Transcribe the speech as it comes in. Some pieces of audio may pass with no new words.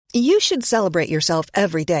You should celebrate yourself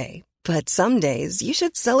every day, but some days you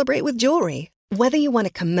should celebrate with jewelry. Whether you want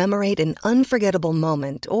to commemorate an unforgettable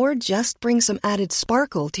moment or just bring some added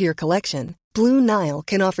sparkle to your collection, Blue Nile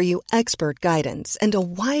can offer you expert guidance and a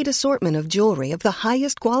wide assortment of jewelry of the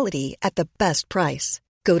highest quality at the best price.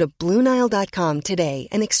 Go to BlueNile.com today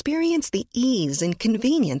and experience the ease and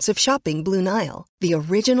convenience of shopping Blue Nile, the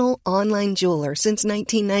original online jeweler since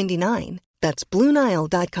 1999. That's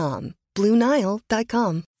BlueNile.com.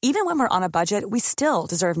 BlueNile.com. Even when we're on a budget, we still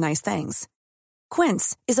deserve nice things.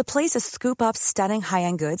 Quince is a place to scoop up stunning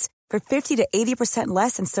high-end goods for 50 to 80%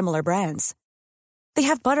 less than similar brands. They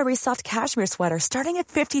have buttery soft cashmere sweaters starting at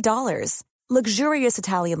 $50, luxurious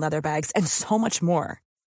Italian leather bags, and so much more.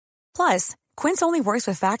 Plus, Quince only works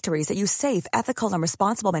with factories that use safe, ethical, and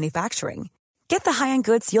responsible manufacturing. Get the high-end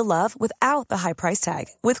goods you'll love without the high price tag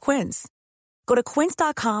with Quince. Go to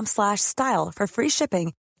quince.com/style for free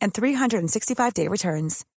shipping and 365-day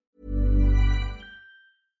returns.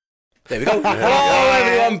 There we go. Hello,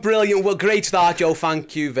 everyone. Brilliant. Well, great start, Joe.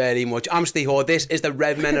 Thank you very much. I'm Steve Hoare. This is the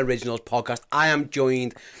Redmen Originals podcast. I am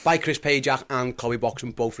joined by Chris Pajak and Chloe Boxon,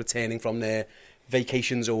 both returning from their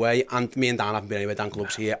vacations away. And me and Dan haven't been anywhere. Dan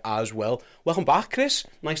Club's here as well. Welcome back, Chris.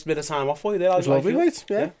 Nice bit of time off for you there. It was lovely, mate.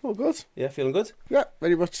 Yeah, all good. Yeah, feeling good? Yeah,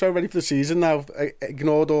 very much so. Ready for the season now. I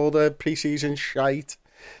ignored all the pre-season shite.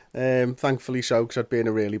 Thankfully so, because I'd be in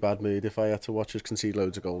a really bad mood if I had to watch us concede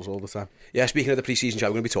loads of goals all the time. Yeah, speaking of the pre-season show,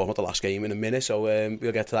 we're going to be talking about the last game in a minute, so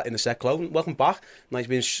we'll get to that in a sec. Chloe, welcome back. Nice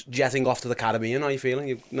being jetting off to the Caribbean. How are you feeling?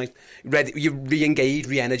 You're ready? You're re-engaged,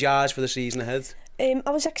 re-energised for the season ahead?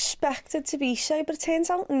 I was expected to be so, but it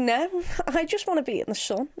turns out no. I just want to be in the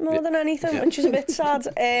sun more than anything, which is a bit sad,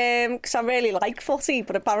 because I really like footy,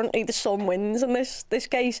 but apparently the sun wins in this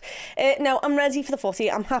case. No, I'm ready for the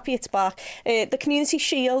footy. I'm happy it's back. The Community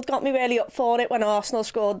Shield got me really up for it when Arsenal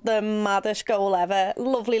scored the maddest goal ever.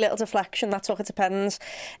 Lovely little deflection that took it to pens.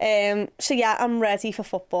 So yeah, I'm ready for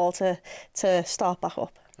football to start back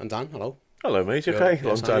up. And Dan, hello. Hello, mate. Okay,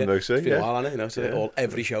 long time no see. It's been a while, hasn't it? You know,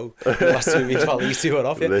 every show the last 2 weeks while these two are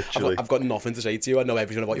off. Yeah. Literally. I've got nothing to say to you. I know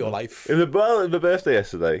everything about your life. It was my birthday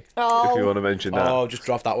yesterday, if you want to mention that. Oh, just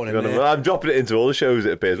drop that one in there. I'm dropping it into all the shows,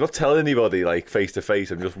 it appears. I'm not telling anybody, like, face to face.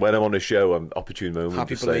 I'm just, when I'm on a show, I'm opportune moment.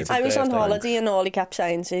 Happy belated I was birthday. on holiday and all he kept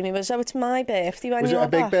saying to me was, it's my birthday when Was you're it a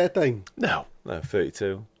big back. birthday? No,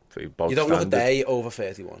 32. You don't look a day over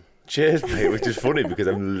 31. Cheers, mate, which is funny because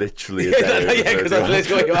I'm literally a yeah, because that's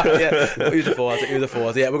literally what you are. Yeah, who'd have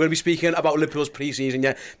thought? Yeah, we're going to be speaking about Liverpool's pre-season.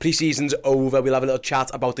 Yeah, pre-season's over. We'll have a little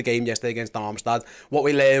chat about the game yesterday against Darmstadt, what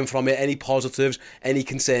we learned from it, any positives, any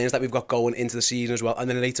concerns that we've got going into the season as well. And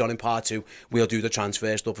then later on in part two, we'll do the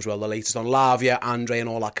transfer stuff as well, the latest on Lavia, Andre, and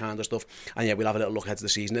all that kind of stuff. And yeah, we'll have a little look ahead to the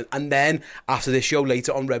season. And then after this show,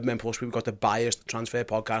 later on Redmen Plus, we've got the biased transfer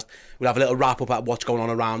podcast. We'll have a little wrap up at what's going on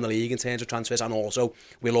around the league in terms of transfers, and also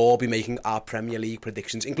we'll all be making our Premier League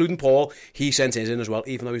predictions, including Paul. He sent his in as well,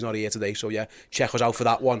 even though he's not here today. So yeah, check us out for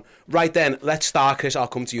that one. Right then, let's start, Chris. I'll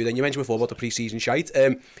come to you then. You mentioned before about the pre-season shite.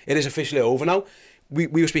 It is officially over now. We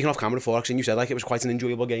were speaking off camera before, and you said like it was quite an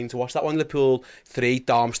enjoyable game to watch. That one, Liverpool 3,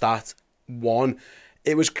 Darmstadt 1.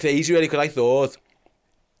 It was crazy really, because I thought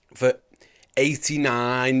for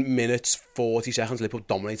 89 minutes 40 seconds Liverpool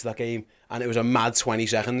dominated that game, and it was a mad 20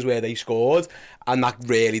 seconds where they scored, and that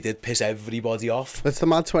really did piss everybody off. It's the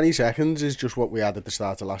mad 20 seconds is just what we had at the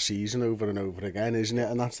start of last season over and over again, isn't it?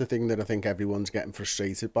 And that's the thing that I think everyone's getting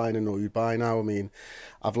frustrated by and annoyed by now. I mean,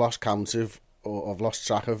 I've lost count of, or I've lost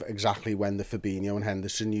track of exactly when the Fabinho and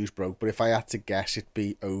Henderson news broke, but if I had to guess, it'd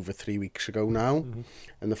be over 3 weeks ago now. Mm-hmm.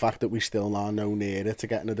 And the fact that we still are no nearer to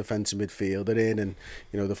getting a defensive midfielder in, and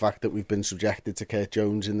you know, the fact that we've been subjected to Kurt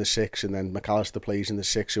Jones in the 6, and then McAllister plays in the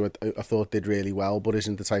 6, who I thought did really well, but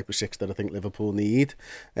isn't the type of 6 that I think Liverpool need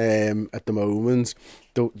at the moment.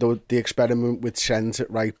 The experiment with Trent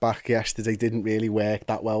at right back yesterday didn't really work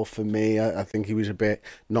that well for me. I think he was a bit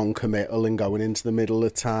non-committal and going into the middle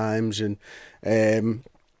at times, and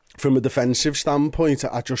from a defensive standpoint,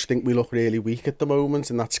 I just think we look really weak at the moment,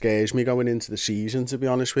 and that scares me going into the season, to be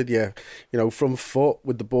honest with you. You know, from foot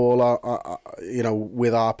with the ball, you know,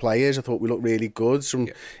 with our players, I thought we looked really good. Some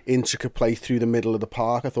intricate play through the middle of the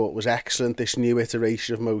park I thought was excellent. This new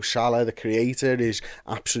iteration of Mo Salah, the creator, is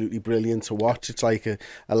absolutely brilliant to watch. It's like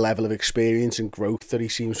a level of experience and growth that he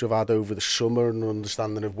seems to have had over the summer, and an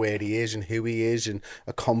understanding of where he is and who he is, and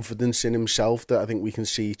a confidence in himself that I think we can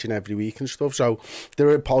see each and every week and stuff. So there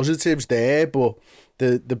are positives there, but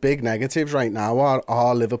the big negatives right now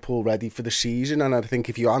are Liverpool ready for the season? And I think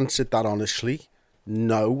if you answered that honestly,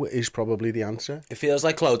 no is probably the answer. It feels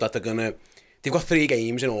like, Claude, that they've got 3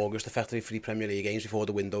 games in August, effectively 3 Premier League games before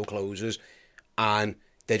the window closes, and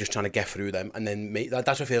they're just trying to get through them, and then that's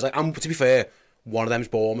what it feels like. And to be fair, one of them's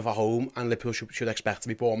Bournemouth at home, and Liverpool should expect to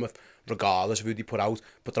be Bournemouth regardless of who they put out.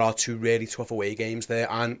 But there are 2 really tough away games there,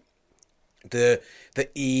 and the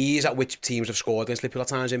ease at which teams have scored against Liverpool at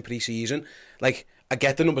times in pre-season, like, I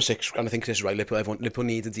get the number 6, and I think this is right, Liverpool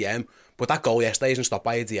need a DM, but that goal yesterday isn't stopped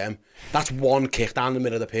by a DM. That's one kick down the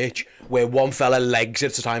middle of the pitch, where one fella legs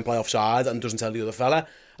it to try and play offside and doesn't tell the other fella.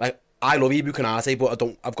 Like, I love Ibu Konate, but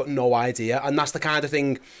I've got no idea, and that's the kind of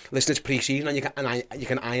thing. Listen, it's pre-season, and you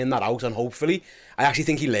can iron that out, and hopefully, I actually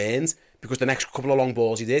think he learned, because the next couple of long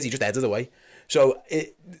balls he just headed away. So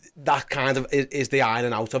that kind of is the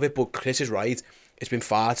iron out of it. But Chris is right. It's been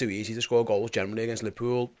far too easy to score goals generally against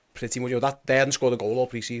Liverpool. Pretty much, they hadn't scored a goal all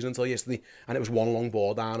pre-season until yesterday, and it was one long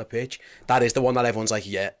ball down a pitch. That is the one that everyone's like,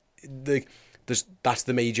 yeah, that's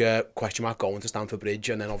the major question mark going to Stamford Bridge,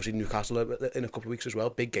 and then obviously Newcastle in a couple of weeks as well.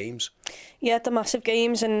 Big games. Yeah, the massive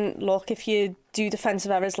games, and look, if you do defensive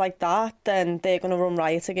errors like that, then they're going to run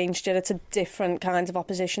riot against you. It's a different kind of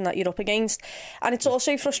opposition that you're up against, and it's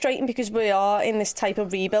also frustrating because we are in this type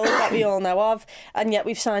of rebuild that we all know of, and yet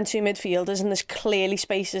we've signed 2 midfielders, and there's clearly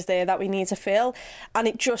spaces there that we need to fill, and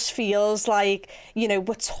it just feels like, you know,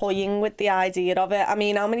 we're toying with the idea of it. I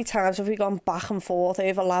mean, how many times have we gone back and forth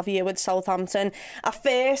over Lavia with Southampton? At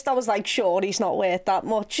first I was like, sure, he's not worth that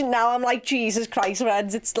much, and now I'm like, Jesus Christ,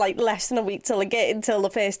 Reds, it's like less than a week till the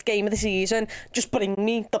first game of the season. Just bring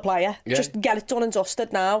me the player. Yeah. Just get it done and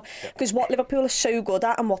dusted now. Because what Liverpool are so good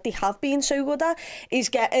at, and what they have been so good at, is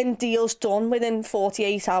getting deals done within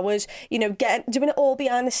 48 hours. You know, doing it all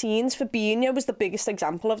behind the scenes. Fabinho was the biggest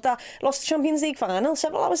example of that. Lost the Champions League final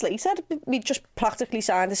several hours later. We just practically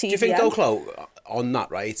signed a CDM. Do you think, though, Chloe, on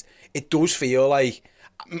that, right, it does feel like,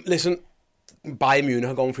 listen, Bayern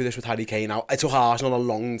Munich are going through this with Harry Kane now. It took Arsenal a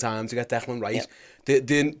long time to get Declan right.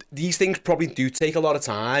 Yep. These things probably do take a lot of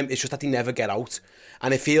time. It's just that they never get out.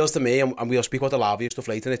 And it feels to me, and we'll speak about the Lavia stuff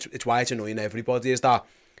later, and it's why it's annoying everybody, is that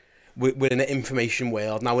we're in an information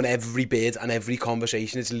world now, and every bid and every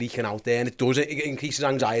conversation is leaking out there, and it increases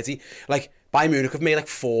anxiety. Like, Bayern Munich have made like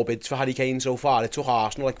 4 bids for Harry Kane so far. It took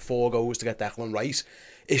Arsenal like 4 goes to get Declan right.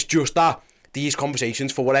 It's just that these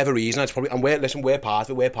conversations, for whatever reason, it's probably, and we're part of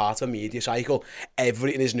it, we're part of a media cycle.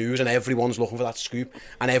 Everything is news, and everyone's looking for that scoop,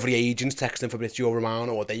 and every agent's texting Fabrizio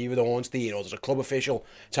Romano or David Ornstein, or there's a club official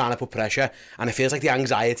trying to put pressure, and it feels like the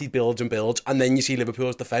anxiety builds and builds, and then you see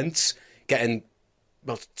Liverpool's defence getting,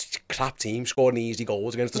 well, crap team scoring easy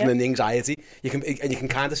goals against us, and then the anxiety, you can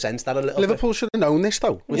kind of sense that a little Liverpool bit. Should have known this,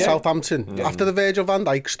 though, with Southampton. After the Virgil van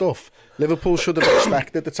Dijk stuff, Liverpool should have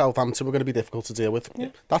expected that Southampton were going to be difficult to deal with.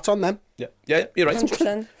 That's on them. Yeah, you're right.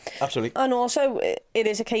 100%. Absolutely. And also, it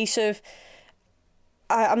is a case of,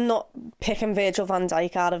 I'm not picking Virgil van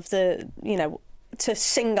Dijk out of the, you know, to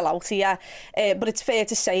single out here, but it's fair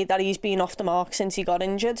to say that he's been off the mark since he got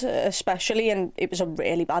injured, especially, and it was a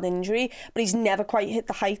really bad injury, but he's never quite hit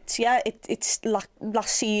the heights yet. It's like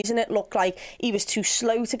last season, it looked like he was too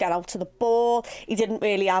slow to get out to the ball. He didn't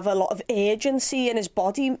really have a lot of urgency in his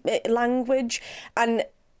body language, and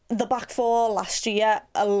the back 4 last year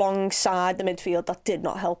alongside the midfield, that did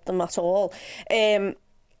not help them at all.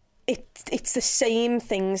 It's the same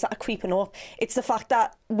things that are creeping up. It's the fact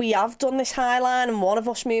that we have done this high line and one of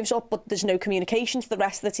us moves up, but there's no communication to the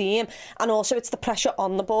rest of the team. And also it's the pressure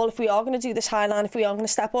on the ball. If we are going to do this high line, if we are going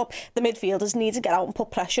to step up, the midfielders need to get out and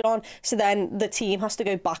put pressure on. So then the team has to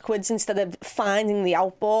go backwards instead of finding the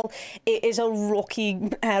out ball. It is a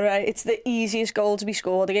rookie error. It's the easiest goal to be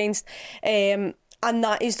scored against. And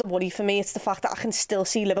that is the worry for me. It's the fact that I can still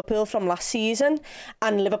see Liverpool from last season,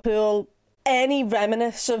 and Liverpool, any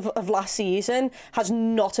reminiscence of last season, has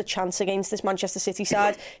not a chance against this Manchester City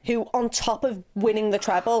side, who, on top of winning the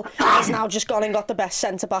treble, has now just gone and got the best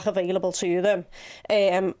centre-back available to them.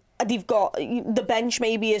 They've got, the bench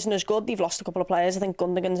maybe isn't as good. They've lost a couple of players. I think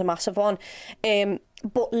Gundogan's a massive one.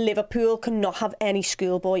 But Liverpool cannot have any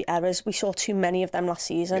schoolboy errors. We saw too many of them last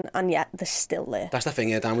season, and yet they're still there. That's the thing,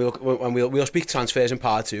 yeah, Dan. We'll speak transfers in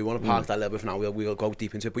part 2. We want to park that a little bit for now. We'll go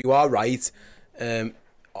deep into it. But you are right.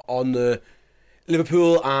 On the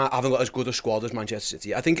Liverpool haven't got as good a squad as Manchester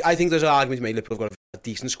City. I think there's an argument to make Liverpool have got a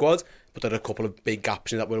decent squad, but there are a couple of big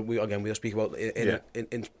gaps in that we'll speak about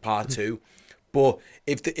in part 2. But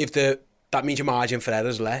if that means your margin for error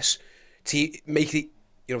is less, teams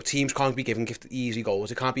can't be given easy goals.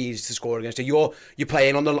 It can't be easy to score against you. You're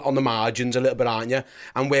playing on the margins a little bit, aren't you?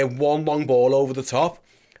 And we're one long ball over the top,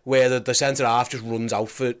 where the centre half just runs out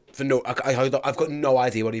for no. I've got no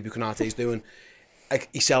idea what Ibu Konate is doing.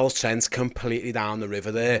 He sells Trent completely down the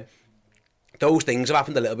river there. Those things have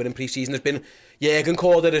happened a little bit in pre-season. There's been, Jürgen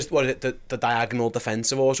called it as the diagonal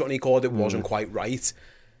defensive or something. He called it wasn't quite right.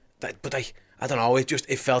 But I don't know,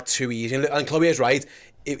 it felt too easy. And Chloe is right.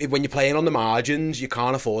 When you're playing on the margins, you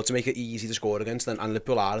can't afford to make it easy to score against, and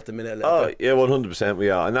Liverpool are at the minute. Yeah, 100%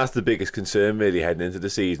 we are, and that's the biggest concern really heading into the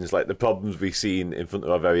season. It's like the problems we've seen in front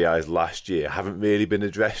of our very eyes last year haven't really been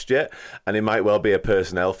addressed yet, and it might well be a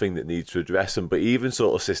personnel thing that needs to address them. But even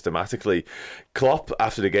sort of systematically, Klopp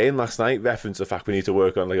after the game last night referenced the fact we need to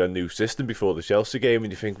work on like a new system before the Chelsea game,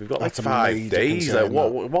 and you think we've got like 5 days. Like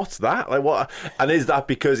what's that? Like what? And is that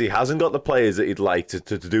because he hasn't got the players that he'd like to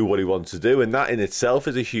do what he wants to do? And that in itself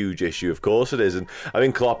is a huge issue, of course it is. And I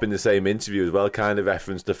think Klopp in the same interview as well kind of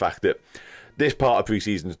referenced the fact that this part of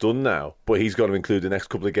pre-season's done now, but he's got to include the next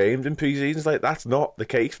couple of games in pre-seasons. Like, that's not the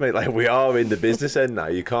case, mate. Like, we are in the business end now.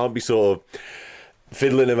 You can't be sort of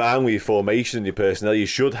fiddling around with your formation and your personnel. You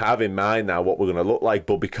should have in mind now what we're going to look like,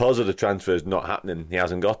 but because of the transfers not happening, he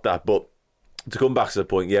hasn't got that. But to come back to the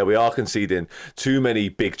point, yeah, we are conceding too many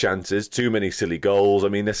big chances, too many silly goals. I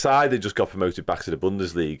mean, the side that just got promoted back to the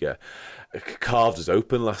Bundesliga carved us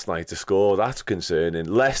open last night to score. That's concerning.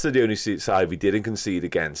 Leicester, the only side we didn't concede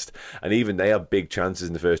against, and even they had big chances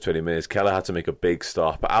in the first 20 minutes. Keller had to make a big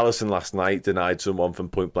stop. Alisson last night denied someone from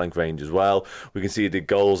point-blank range as well. We conceded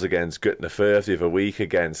goals against Göttner Fürth the other week,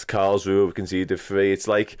 against Karlsruhe we conceded 3. It's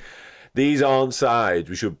like, these aren't sides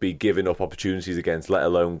we should be giving up opportunities against, let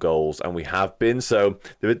alone goals, and we have been. So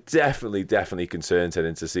there are definitely concerns heading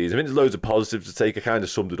into the season. I think there's loads of positives to take. I kind of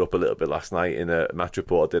summed it up a little bit last night in a match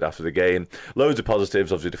report I did after the game. Loads of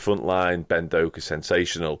positives. Obviously, the front line, Ben Doak is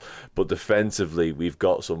sensational, but defensively, we've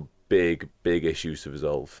got some big issues to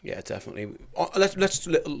resolve. Yeah, definitely. Let's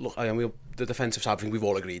look. The defensive side, I think we've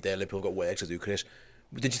all agreed there. Liverpool got work to do, Chris.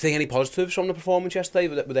 Did you take any positives from the performance yesterday?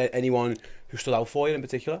 Was there anyone who stood out for you in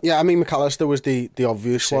particular? Yeah, I mean, McAllister was the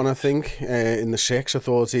obvious one, I think, in the 6. I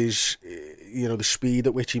thought his, the speed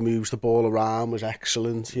at which he moves the ball around was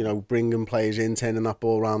excellent. Bringing players in, turning that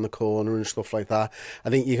ball around the corner and stuff like that. I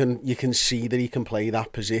think you can see that he can play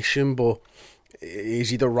that position, but is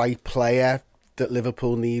he the right player that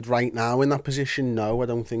Liverpool need right now in that position? No, I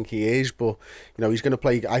don't think he is, but he's going to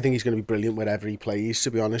play. I think he's going to be brilliant wherever he plays,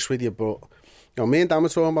 to be honest with you. But me and Dan were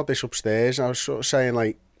talking about this upstairs, and I was sort of saying,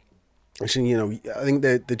 like, listen, I think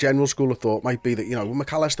the general school of thought might be that,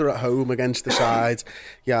 McAllister at home against the sides,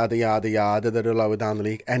 yada that are lower down the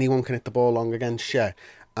league, anyone can hit the ball long against you.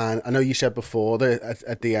 And I know you said before that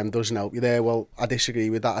a DM doesn't help you there. Well, I disagree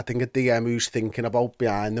with that. I think a DM who's thinking about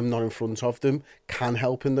behind them, not in front of them, can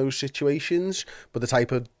help in those situations. But the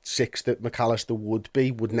type of 6 that McAllister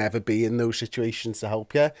would never be in those situations to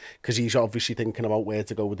help you, because he's obviously thinking about where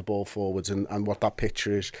to go with the ball forwards and what that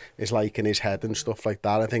picture is like in his head and stuff like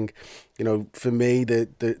that. I think, for me,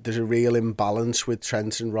 there's a real imbalance with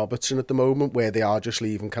Trent and Robertson at the moment, where they are just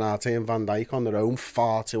leaving Konate and Van Dijk on their own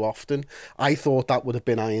far too often. I thought that would have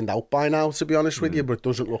been ironed out by now, to be honest with you, but it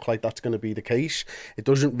doesn't look like that's going to be the case. It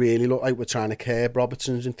doesn't really look like we're trying to curb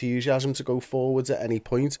Robertson's enthusiasm to go forwards at any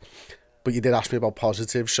point. But you did ask me about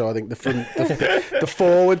positives, so I think the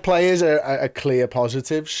forward players are clear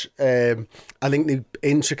positives. I think the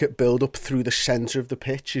intricate build-up through the centre of the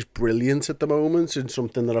pitch is brilliant at the moment, and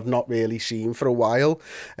something that I've not really seen for a while.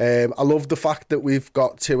 I love the fact that we've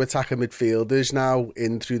got 2 attacker midfielders now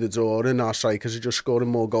in through the door, and our strikers are just scoring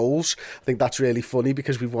more goals. I think that's really funny,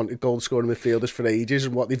 because we've wanted goal-scoring midfielders for ages,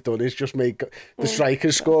 and what they've done is just make the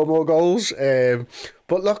strikers score more goals.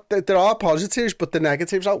 But look, there are positives, but the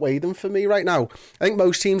negatives outweigh them for me right now. I think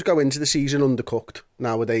most teams go into the season undercooked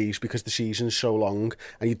nowadays because the season's so long,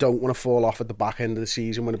 and you don't want to fall off at the back end of the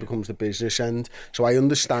season when it becomes the business end. So I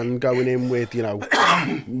understand going in with,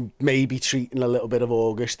 maybe treating a little bit of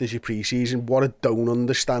August as your pre-season. What I don't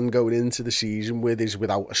understand going into the season with is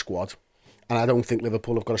without a squad. And I don't think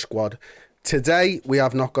Liverpool have got a squad. Today, we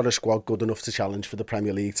have not got a squad good enough to challenge for the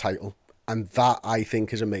Premier League title. And that, I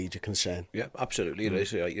think, is a major concern. Yeah, absolutely. It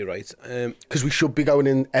is. You're right. Because we should be going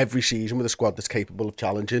in every season with a squad that's capable of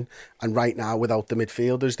challenging. And right now, without the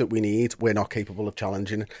midfielders that we need, we're not capable of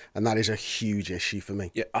challenging. And that is a huge issue for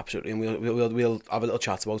me. Yeah, absolutely. And we'll have a little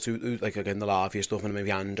chat about, like, again, the Lavia stuff and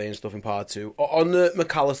maybe Andre and stuff in part 2. On the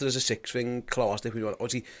McAllister as a 6 thing, Klaus,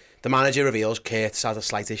 obviously, the manager reveals Curtis had a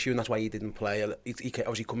slight issue, and that's why he didn't play. He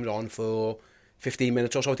obviously comes on for 15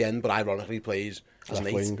 minutes or so at the end, but ironically plays as an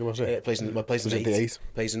 8. Winger, was it? Plays as 8.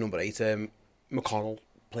 Plays as number 8. McConnell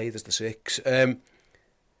played as the 6.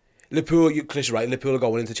 Liverpool, Chris is right, Liverpool are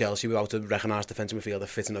going into Chelsea without a recognised defensive midfielder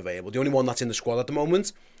fit and available. The only one that's in the squad at the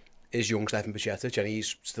moment is young Stefan Bajcetic, and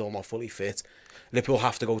he's still not fully fit. Liverpool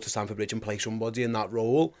have to go to Stamford Bridge and play somebody in that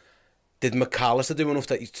role. Did McAllister do enough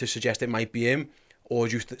to suggest it might be him? Or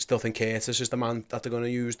do you still think Curtis is the man that they're going to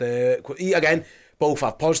use there? Again, both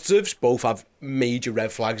have positives, both have major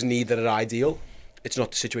red flags, neither are ideal. it's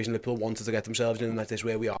not the situation Liverpool wanted to get themselves in, and that is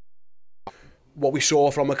where we are. What we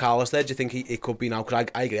saw from McAllister, do you think it could be now? Because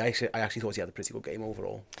I agree, I actually thought he had a pretty good game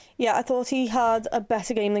overall. Yeah, I thought he had a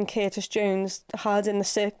better game than Curtis Jones had in the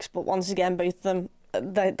six, but once again, both of them,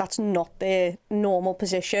 that's not their normal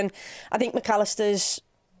position. I think McAllister's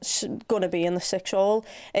going to be in the 6 role.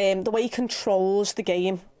 The way he controls the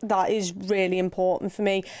game, that is really important for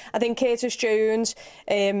me. I think Curtis Jones,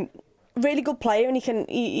 really good player, and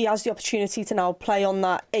he has the opportunity to now play on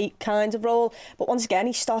that 8 kind of role, but once again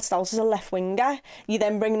he started out as a left winger. You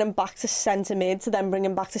then bringing him back to centre mid, to then bring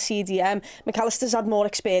him back to CDM. McAllister's had more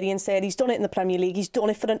experience there, he's done it in the Premier League, he's done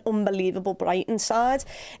it for an unbelievable Brighton side,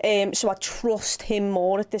 so I trust him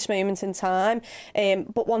more at this moment in time,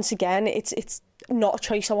 but once again it's not a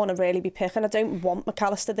choice I want to really be picking. I don't want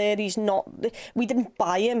McAllister there. He's not. We didn't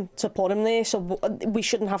buy him to put him there, so we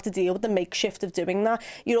shouldn't have to deal with the makeshift of doing that.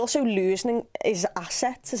 You're also losing his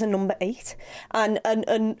assets as a number 8 and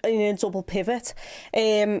in a double pivot.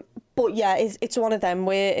 But yeah, it's one of them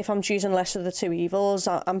where if I'm choosing less of the two evils,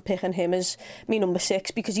 I'm picking him as me number 6,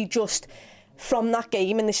 because he just, from that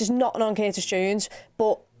game, and this is not on Curtis Jones,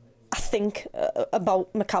 but I think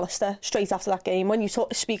about McAllister straight after that game. When you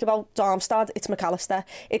speak about Darmstadt, it's McAllister.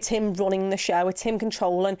 It's him running the show. It's him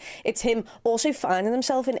controlling. It's him also finding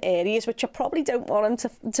himself in areas which I probably don't want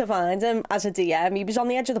him to find him as a DM. He was on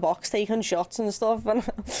the edge of the box taking shots and stuff, and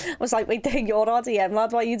I was like, wait, you're our DM,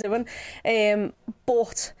 lad, what are you doing?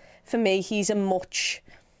 But for me, he's a much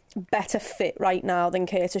better fit right now than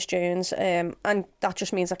Curtis Jones, and that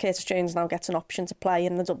just means that Curtis Jones now gets an option to play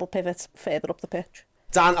in the double pivot further up the pitch.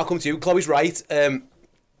 Dan, I'll come to you. Chloe's right.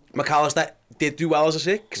 McAllister did do well as a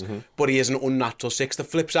 6, but he is an unnatural 6. The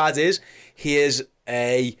flip side is he is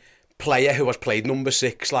a player who has played number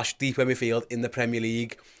 6 / deeper midfield in the Premier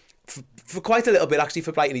League for quite a little bit, actually,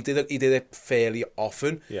 for Brighton. He did it fairly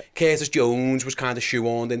often. Yeah. Curtis Jones was kind of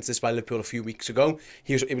shoehorned into this by Liverpool a few weeks ago.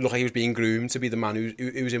 It looked like he was being groomed to be the man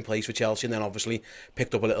who was in place for Chelsea, and then obviously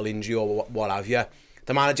picked up a little injury or what have you.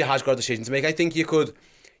 The manager has got a decision to make. I think you could...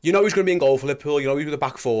 You know who's going to be in goal for Liverpool. You know who the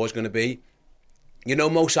back 4 is going to be. You know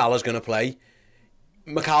Mo Salah's going to play.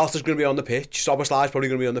 McAllister's going to be on the pitch. Szoboszlai's probably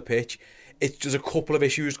going to be on the pitch. There's a couple of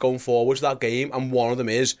issues going forward to that game, and one of them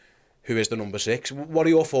is who is the number 6. What are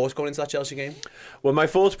your thoughts going into that Chelsea game? Well, my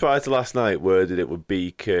thoughts prior to last night were that it would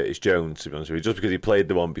be Curtis Jones, to be honest with you, just because he played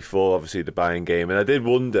the one before, obviously, the Bayern game. And I did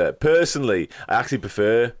wonder, personally, I actually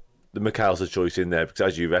prefer the McAllister choice in there, because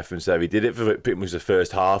as you referenced there, he did it for pretty much the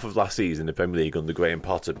first half of last season in the Premier League under Graham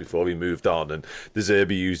Potter before he moved on, and De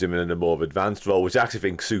Zerbi used him in a more advanced role, which I actually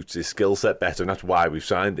think suits his skill set better, and that's why we've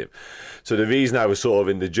signed him. So the reason I was sort of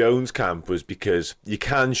in the Jones camp was because you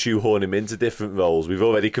can shoehorn him into different roles. We've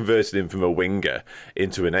already converted him from a winger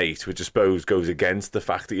into an 8, which I suppose goes against the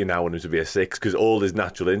fact that you now want him to be a 6, because all his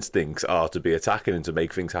natural instincts are to be attacking and to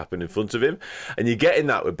make things happen in front of him, and you're getting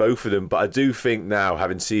that with both of them. But I do think now,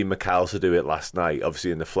 having seen McAllister do it last night,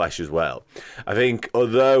 obviously in the flesh as well, I think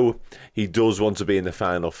although he does want to be in the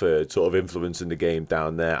final third, sort of influencing the game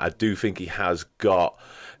down there, I do think he has got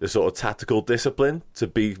the sort of tactical discipline to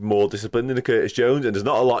be more disciplined than the Curtis Jones, and there's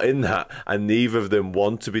not a lot in that, and neither of them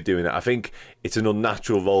want to be doing it. I think it's an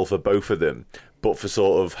unnatural role for both of them, but for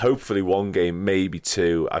sort of hopefully one game, maybe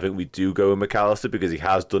 2, I think we do go with McAllister, because he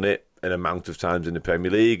has done it an amount of times in the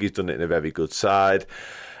Premier League. He's done it in a very good side.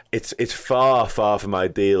 It's far, far from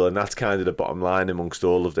ideal, and that's kind of the bottom line amongst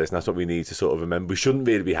all of this, and that's what we need to sort of remember. We shouldn't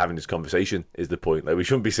really be having this conversation, is the point. Like, we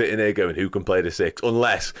shouldn't be sitting here going, who can play the 6,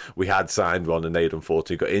 unless we had signed one and they'd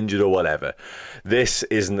unfortunately got injured or whatever. This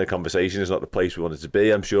isn't the conversation. It's not the place we wanted to be.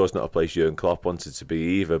 I'm sure it's not a place Jurgen Klopp wanted to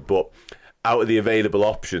be either, but out of the available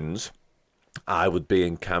options, I would be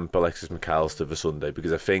in camp Alexis McAllister for Sunday,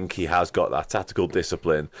 because I think he has got that tactical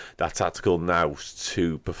discipline, that tactical nous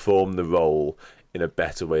to perform the role in a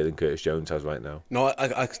better way than Curtis Jones has right now. No,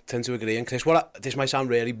 I tend to agree. And Chris, this might sound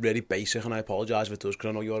really, really basic, and I apologise if it does, because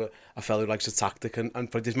I know you're a fellow who likes a tactic,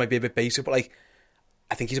 and this might be a bit basic, but like,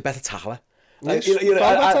 I think he's a better tackler. Yes,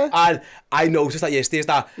 I noticed that yesterday, is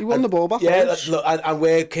that he won the ball back. Yeah, look, and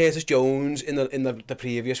where Curtis Jones in the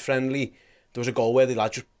previous friendly, there was a goal where the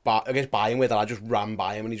lad just against Bayern, where the lad just ran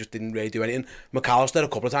by him and he just didn't really do anything. McAllister, a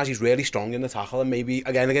couple of times, he's really strong in the tackle, and maybe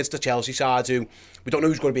again against the Chelsea side, who we don't know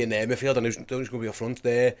who's going to be in their midfield and who's going to be up front.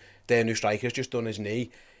 Their new striker's just done his knee,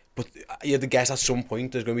 but you had to guess at some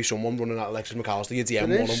point there's going to be someone running at Alexis McAllister, your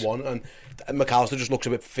DM one-on-one, and McAllister just looks a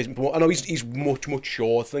bit physical. I know he's much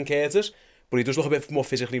shorter than Curtis, but he does look a bit more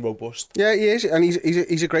physically robust. Yeah, he is, and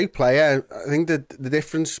he's a great player. I think that the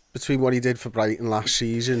difference between what he did for Brighton last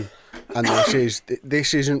season and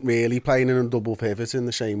this isn't really playing in a double pivot in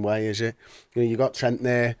the same way, is it? You know, you got Trent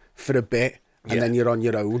there for a bit, and then you're on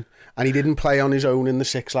your own. And he didn't play on his own in the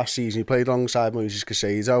six last season. He played alongside Moises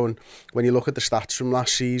Caicedo. And when you look at the stats from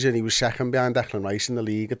last season, he was second behind Declan Rice in the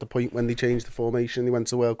league at the point when they changed the formation. They went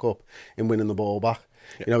to the World Cup in winning the ball back.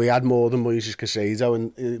 Yeah. You know, he had more than Moises Caicedo,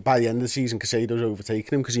 and by the end of the season, Caicedo's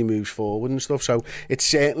overtaken him because he moves forward and stuff. So it's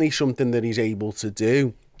certainly something that he's able to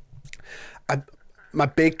do. My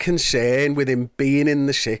big concern with him being in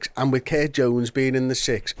the six and with Kurt Jones being in the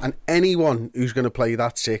six and anyone who's going to play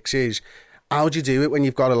that six is, how do you do it when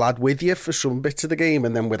you've got a lad with you for some bits of the game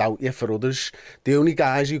and then without you for others? The only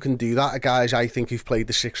guys who can do that are guys, I think, who've played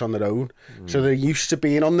the six on their own. So they're used to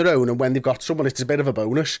being on their own, and when they've got someone, it's a bit of a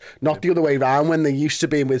bonus. Not the other way around, when they're used to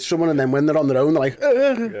being with someone and then when they're on their own, they're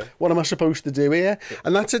like, what am I supposed to do here?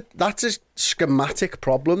 And that's a schematic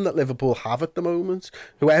problem that Liverpool have at the moment.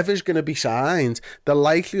 Whoever's going to be signed, the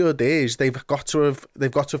likelihood is they've got to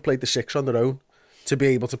have played the six on their own to be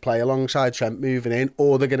able to play alongside Trent moving in,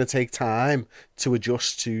 or they're going to take time to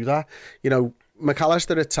adjust to that. You know,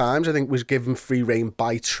 McAllister at times, I think, was given free rein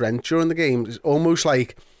by Trent during the game. It's almost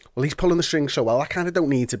like, well, he's pulling the strings so well, I kind of don't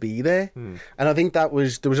need to be there. And I think there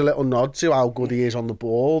was a little nod to how good he is on the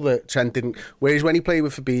ball that Trent didn't. Whereas when he played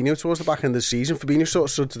with Fabinho towards the back end of the season, Fabinho sort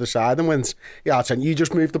of stood to the side and went, yeah, Trent, you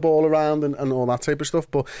just move the ball around and all that type of stuff.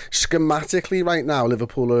 But schematically right now,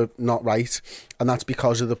 Liverpool are not right. And that's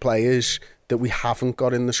because of the players that we haven't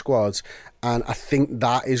got in the squad. And I think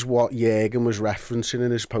that is what Jürgen was referencing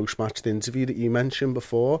in his post-match interview that you mentioned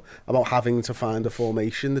before, about having to find a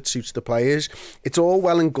formation that suits the players. It's all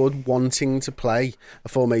well and good wanting to play a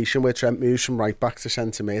formation where Trent moves from right back to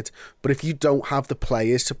centre mid, but if you don't have the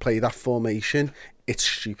players to play that formation, it's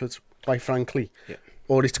stupid, quite frankly. Yeah.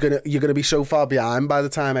 Or you're gonna be so far behind by the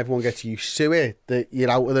time everyone gets used to it that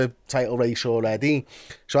you're out of the title race already.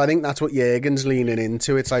 So I think that's what Jürgen's leaning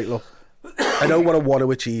into. It's like, look, I know what I want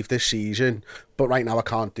to achieve this season, but right now I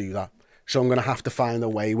can't do that. So I'm going to have to find a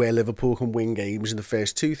way where Liverpool can win games in the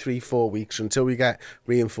first 2, 3, 4 weeks until we get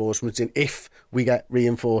reinforcements in. If we get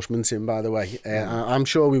reinforcements in, by the way. I'm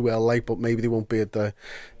sure we will, but maybe they won't be at the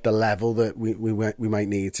level that we might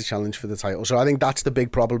need to challenge for the title. So I think that's the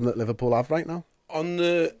big problem that Liverpool have right now. On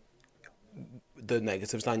the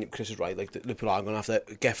negatives, Dan, Chris is right. Like, Liverpool are going to have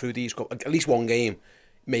to get through these, at least one game.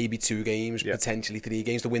 Maybe 2 games, potentially 3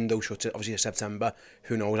 games. The window shuts obviously in September.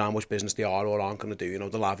 Who knows how much business they are or aren't going to do. You know,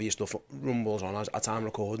 the Lavia stuff rumbles on at time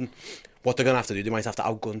recording. What they're going to have to do, they might have to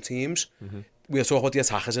outgun teams. We'll talk about the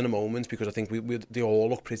attackers in a moment because I think they all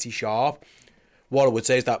look pretty sharp. What I would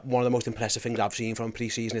say is that one of the most impressive things I've seen from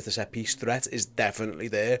pre-season is the set-piece threat is definitely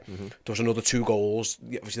there. There was another 2 goals.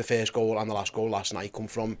 Obviously the first goal and the last goal last night come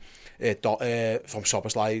from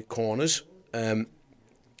Szoboszlai corners.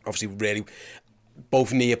 Obviously really...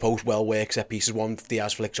 both near post well worked set pieces. One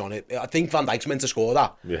Diaz flicks on it. I think Van Dijk's meant to score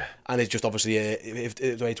that. Yeah. And it's just obviously if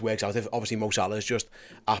the way it works out, if obviously Mo Salah is just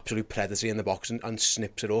absolute predatory in the box and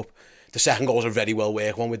snips it up. The second goal is a very well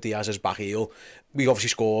worked one with Diaz's back heel. We obviously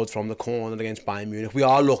scored from the corner against Bayern Munich. We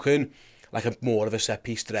are looking like more of a set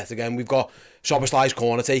piece threat again. We've got Szoboszlai's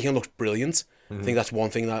corner taking looks brilliant. I think that's one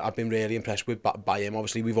thing that I've been really impressed with by him.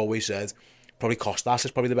 Obviously we've always said probably Kostas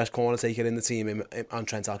is probably the best corner taker in the team, and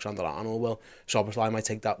Trent Alexander-Arnold. Well, Szoboszlai might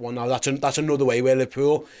take that one. Now that's another way where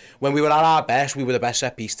Liverpool, when we were at our best, we were the best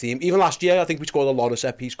set piece team. Even last year, I think we scored a lot of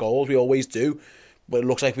set piece goals. We always do, but it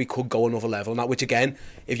looks like we could go another level. And that, which again,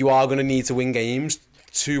 if you are going to need to win games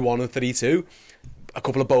 2-1 and 3-2. A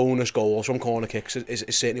couple of bonus goals from corner kicks is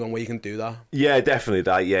certainly one way you can do that. Yeah, definitely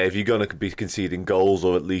that. Yeah, if you're going to be conceding goals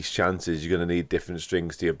or at least chances, you're going to need different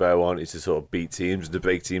strings to your bow on. It's to sort of beat teams and to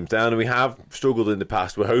break teams down. And we have struggled in the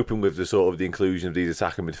past. We're hoping with the sort of the inclusion of these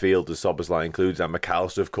attacking midfielders, Szoboszlai includes, and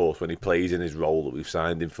McAllister, of course, when he plays in his role that we've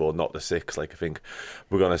signed him for, not the 6, like I think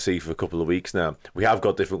we're going to see for a couple of weeks now. We have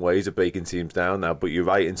got different ways of breaking teams down now, but you're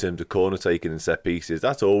right in terms of corner taking and set pieces.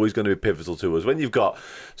 That's always going to be pivotal to us. When you've got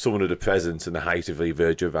someone of the presence and the height of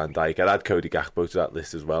Virgil van Dijk, I'd add Cody Gakpo to that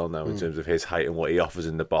list as well now in terms of his height and what he offers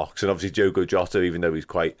in the box. And obviously Diogo Jota, even though he's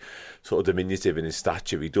quite sort of diminutive in his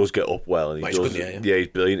stature, he does get up well, and he's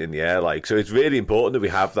brilliant in the air. Like, so it's really important that we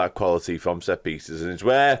have that quality from set pieces, and it's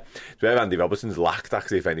where Andy Robertson's lacked,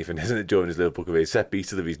 actually, if anything, isn't it, during his Liverpool career? Set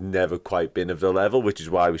pieces that he's never quite been of the level, which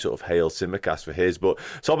is why we sort of hailed Simicast for his. But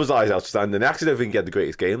Szoboszlai is outstanding. I actually don't think he had the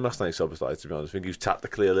greatest game last night, Szoboszlai, to be honest. I think he was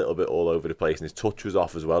tactically a little bit all over the place, and his touch was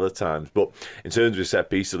off as well at times. But in terms of his set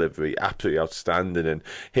piece delivery, absolutely outstanding. And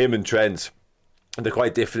him and Trent, and they're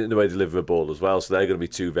quite different in the way they deliver a ball as well, so they're going to be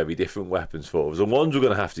 2 very different weapons for us, and ones we're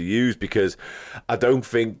going to have to use, because I don't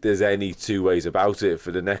think there's any 2 ways about it.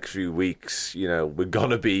 For the next few weeks, you know, we're going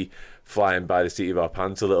to be flying by the seat of our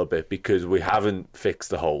pants a little bit because we haven't fixed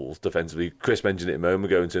the holes defensively. Chris mentioned it a moment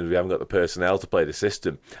ago in terms of we haven't got the personnel to play the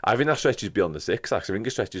system. I think that stretches beyond the six, actually. I think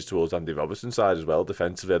it stretches towards Andy Robertson's side as well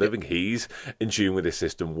defensively. I don't think he's in tune with his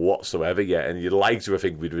system whatsoever yet, and you'd like to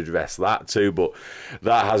think we'd address that too, but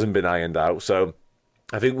that hasn't been ironed out. So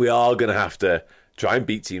I think we are going to have to try and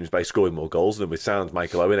beat teams by scoring more goals than them, which sounds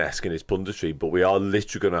Michael Owen-esque in his punditry, but we are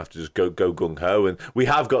literally going to have to just go gung-ho, and we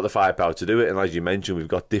have got the firepower to do it, and as you mentioned, we've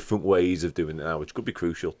got different ways of doing it now, which could be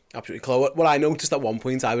crucial. Absolutely, Chloe. What I noticed at one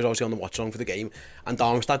point, I was obviously on the watch-along for the game, and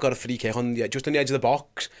Darmstadt got a free kick just on the edge of the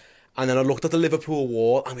box, and then I looked at the Liverpool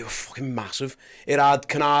wall, and we were fucking massive. It had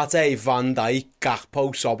Kanate, Van Dijk,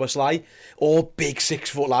 Gakpo, Szoboszlai, all big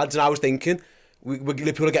 6-foot lads, and I was thinking,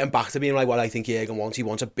 Liverpool are getting back to being like what I think Jürgen wants. He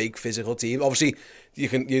wants a big physical team. Obviously,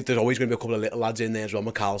 there's always going to be a couple of little lads in there as well.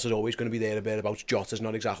 McAllister's always going to be there a bit about. Jota's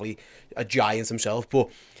not exactly a giant himself, but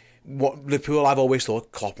what Liverpool, I've always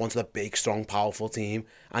thought Klopp wanted a big, strong, powerful team,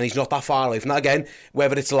 and he's not that far away from that. Again,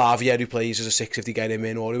 whether it's Lavia who plays as a 6 if they get him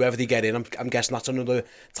in, or whoever they get in, I'm guessing that's another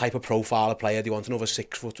type of profile of player. They want another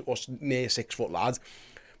 6 foot or near 6 foot lad.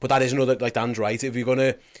 But that is another, like Dan's right, if you're going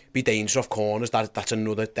to be dangerous off corners, that's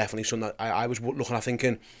another, definitely something that I was looking at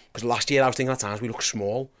thinking, because last year I was thinking at times we looked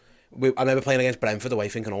small. I remember playing against Brentford away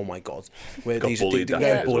thinking, oh my God. Got bullied a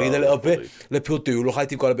little bit. Liverpool do look like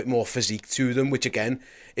they've got a bit more physique to them, which again,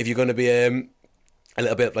 if you're going to be a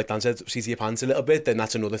little bit, like Dan said, seat of your pants a little bit, then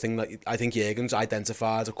that's another thing that I think Jürgen's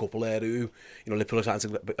identified a couple there who, Liverpool are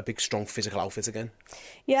starting to a big, strong physical outfit again.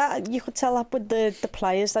 Yeah, you could tell that with the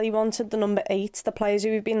players that he wanted, the number 8, the players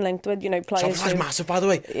who we've been linked with, players Szoboszlai's massive, by the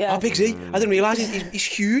way. Yeah. How big's he? I didn't realise he's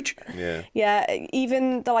huge. Yeah,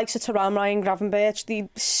 even the likes of Thuram, Ryan Gravenberch, the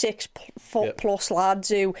 6 foot plus lads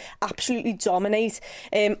who absolutely dominate,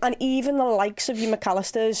 and even the likes of your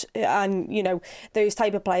McAllisters and, those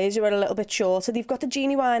type of players who are a little bit shorter, they've got the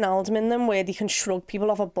Gini Wijnaldum in them where they can shrug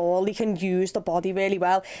people off a ball, they can use the body really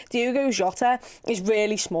well. Diogo Jota is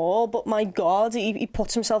really small, but my God, he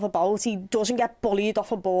puts himself about, he doesn't get bullied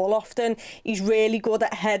off a ball often, he's really good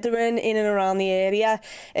at headering in and around the area,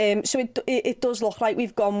 so it does look like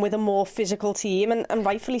we've gone with a more physical team, and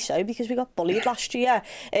rightfully so, because we got bullied last year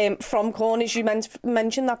from corners. You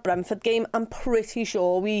mentioned that Brentford game, I'm pretty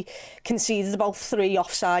sure we conceded about 3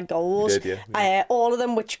 offside goals. We did, yeah. All of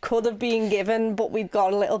them which could have been given, but we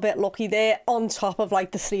got a little bit lucky there, on top of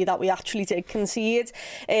like the 3 that we actually did concede.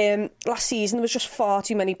 Last season there was just far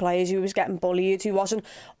too many players who was getting bullied, who wasn't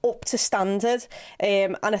up to standard,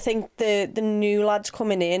 and I think the new lads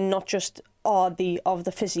coming in not just are of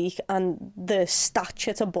the physique and the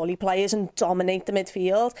stature to bully players and dominate the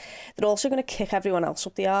midfield, they're also going to kick everyone else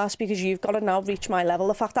up the arse, because you've got to now reach my level.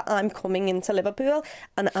 The fact that I'm coming into Liverpool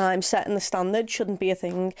and I'm setting the standard shouldn't be a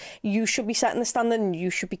thing. You should be setting the standard and you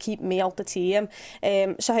should be keeping me out the team.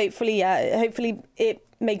 So hopefully it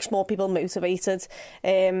makes more people motivated.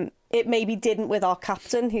 It maybe didn't with our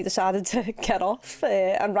captain, who decided to get off,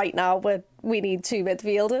 and right now we need 2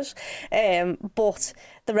 midfielders, but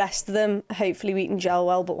the rest of them, hopefully we can gel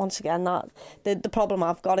well. But once again, that the problem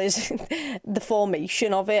I've got is the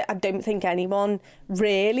formation of it. I don't think anyone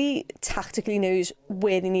really tactically knows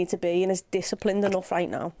where they need to be and is disciplined enough right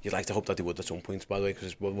now. You'd like to hope that they would at some point, by the way,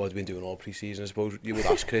 because it's what they've been doing all pre-season, I suppose you would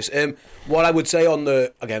ask, Chris. What I would say on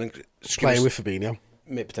the, again, playing with Fabinho,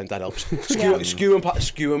 maybe pretend that helps.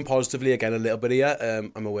 Skewing positively again a little bit here.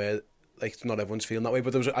 I'm aware, like, not everyone's feeling that way,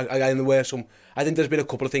 but I think there's been a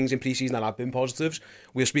couple of things in pre-season that have been positives.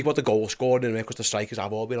 We'll speak about the goal scored in a minute, because the strikers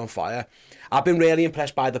have all been on fire. I've been really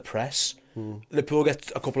impressed by the press. Liverpool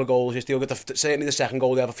get a couple of goals yesterday. Certainly the second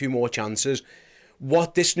goal, they have a few more chances.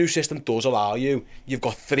 What this new system does allow you've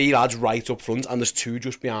got 3 lads right up front and there's 2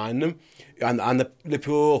 just behind them. And the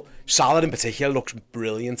Liverpool, Salah in particular, looks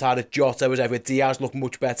brilliant at it. Jota was everywhere. Diaz looked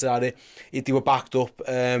much better at it. They were backed up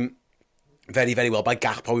very, very well by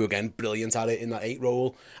Gakpo, who again, brilliant at it in that 8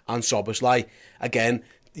 role. And Szoboszlai, again,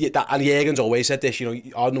 and Jürgen's always said this,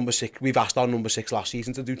 our number 6, we've asked our number 6 last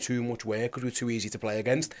season to do too much work because we're too easy to play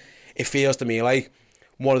against. It feels to me like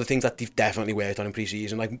one of the things that they've definitely worked on in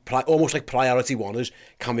pre-season, almost like priority 1 is,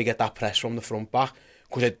 can we get that press from the front back?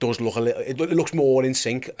 Because it does look it looks more in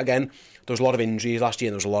sync. Again, there was a lot of injuries last year,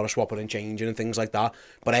 and there was a lot of swapping and changing and things like that.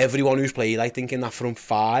 But everyone who's played, I think, in that front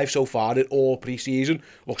 5 so far, in all pre-season,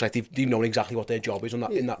 looks like they've known exactly what their job is in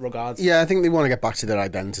that regard. Yeah, I think they want to get back to their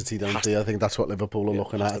identity, don't they? I think that's what Liverpool are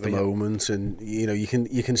looking at the moment, and you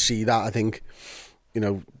can see that. I think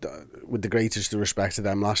with the greatest of respect to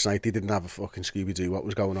them, last night they didn't have a fucking Scooby-Doo what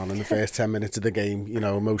was going on in the first 10 minutes of the game.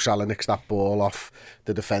 Mo Salah nicks that ball off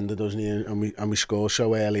the defender, doesn't he? And we score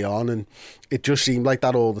so early on, and it just seemed like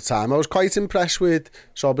that all the time. I was quite impressed with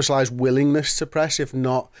Szoboszlai's willingness to press, if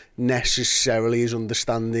not necessarily his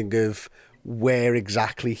understanding of where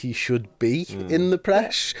exactly he should be in the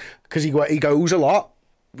press, because he goes a lot.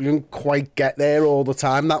 We don't quite get there all the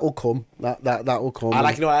time. That will come. That will come. I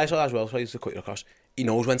I saw that as well. So I used to cut it across. He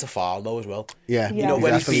knows when to foul though as well. Yeah.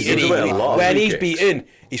 When he's beaten,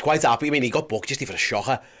 he's quite happy. I mean, he got booked just for a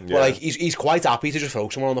shocker. Yeah. But he's quite happy to just throw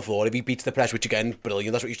someone on the floor if he beats the press, which again,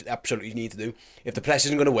 brilliant. That's what you absolutely need to do. If the press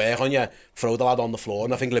isn't going to work on you, throw the lad on the floor.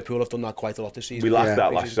 And I think Liverpool have done that quite a lot this season. We lacked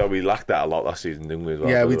that a lot last season, didn't we? As well,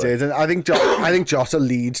 yeah, we did. And I think Jota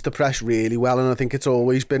leads the press really well, and I think it's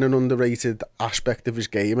always been an underrated aspect of his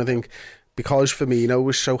game. I think, because Firmino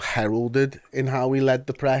was so heralded in how he led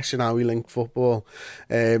the press and how he linked football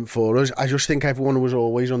for us, I just think everyone was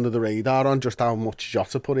always under the radar on just how much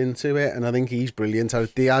Jota put into it, and I think he's brilliant.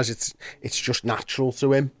 Diaz, it's just natural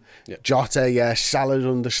to him. Yeah. Jota, Salah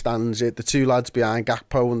understands it. The two lads behind,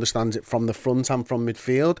 Gakpo understands it from the front and from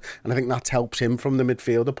midfield, and I think that helps him from the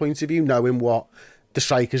midfielder point of view, knowing what the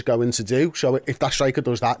striker's going to do. So if that striker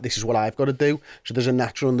does that, this is what I've got to do. So there's a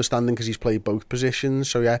natural understanding because he's played both positions.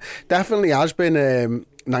 So yeah, definitely has been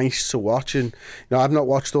nice to watch. And I've not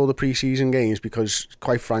watched all the pre-season games because,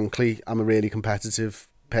 quite frankly, I'm a really competitive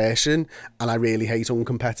person and I really hate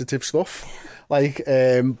uncompetitive stuff.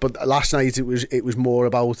 But last night it was more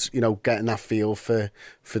about getting that feel for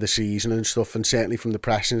the season and stuff. And certainly from the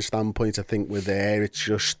pressing standpoint, I think we're there. It's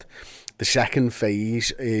just the second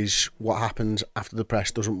phase is what happens after the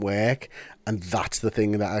press doesn't work, and that's the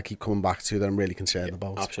thing that I keep coming back to that I'm really concerned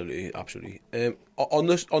about. Absolutely. On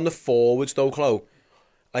the forwards though, Chloe,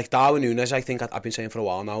 like Darwin Núñez, I think I've been saying for a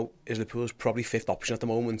while now, is Liverpool's probably fifth option at the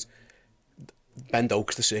moment. Ben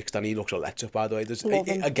Doak's the sixth, and he looks electric, by the way. There's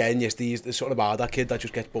sort of about that kid that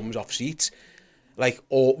just gets bums off seats.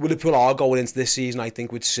 Liverpool are going into this season, I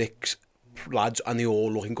think, with 6 lads, and they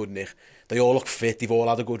all looking good, Nick. They all look fit. They've all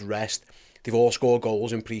had a good rest. They've all scored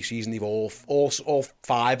goals in pre-season. They've all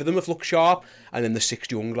 5 of them have looked sharp, and then the 6th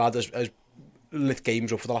young lad has lit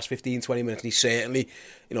games up for the last 15-20 minutes, and he certainly,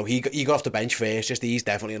 he got off the bench first. He's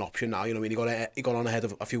definitely an option now. He got on ahead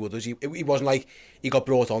of a few others. He wasn't like he got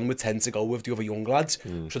brought on with 10 to go with the other young lads.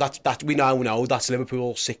 So that we now know that's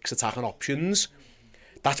Liverpool's 6 attacking options.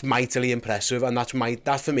 That's mightily impressive, and that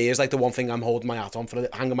for me is like the one thing I'm hanging my hat on for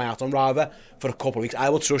a couple of weeks. I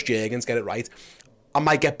will trust Jurgen to get it right. I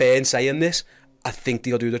might get burned saying this. I think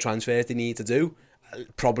they'll do the transfers they need to do.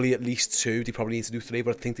 Probably at least 2. They probably need to do 3,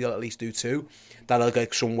 but I think they'll at least do 2. That'll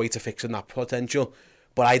get some way to fixing that potential.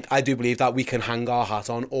 But I do believe that we can hang our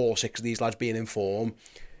hat on all 6 of these lads being in form,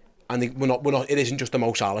 and we're not. It isn't just the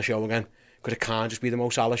Mo Salah show again. Because it can't just be the Mo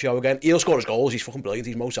Salah show again. He'll score his goals, he's fucking brilliant,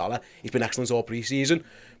 he's Mo Salah, he's been excellent all pre-season,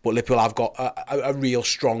 but Liverpool have got a real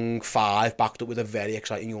strong 5 backed up with a very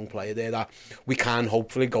exciting young player there that we can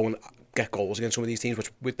hopefully go and get goals against some of these teams,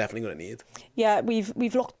 which we're definitely going to need. Yeah,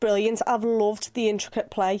 we've looked brilliant. I've loved the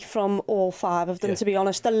intricate play from all 5 of them, to be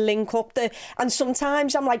honest. The link up, and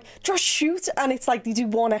sometimes I'm like, just shoot, and it's like they do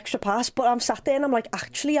one extra pass, but I'm sat there and I'm like,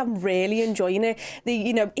 actually, I'm really enjoying it.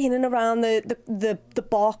 In and around the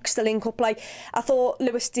box, the link up play. I thought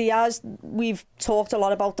Luis Diaz, we've talked a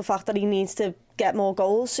lot about the fact that he needs to get more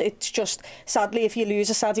goals. It's just, sadly, if you lose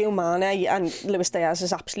a Sadio Mane, and Luis Diaz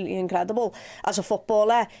is absolutely incredible as a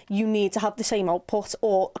footballer, you need to have the same output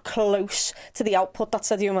or close to the output that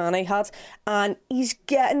Sadio Mane had, and he's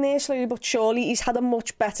getting there slowly but surely. He's had a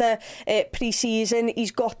much better pre-season.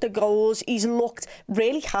 He's got the goals. He's looked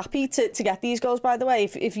really happy to get these goals, by the way.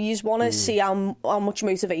 If you just want to see how much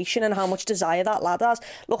motivation and how much desire that lad has,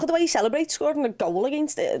 look at the way he celebrates scoring a goal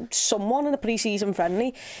against someone in a pre-season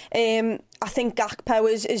friendly. I think Gakpo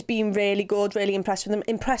has been really good, really impressed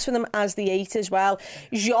with him as the 8 as well.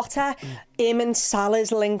 Jota, him and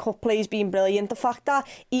Salah's link-up play has been brilliant. The fact that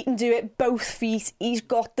he can do it both feet, he's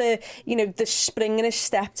got the spring in his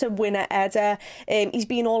step to win a header. He's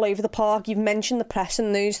been all over the park. You've mentioned the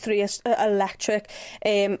pressing, those 3 are electric.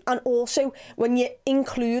 And also, when you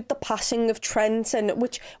include the passing of Trent, and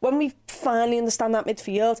which, when we finally understand that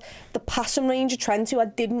midfield, the passing range of Trent, who I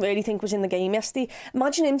didn't really think was in the game yesterday,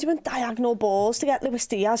 imagine him doing diagonal balls to get Luis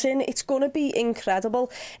Diaz in. It's going to be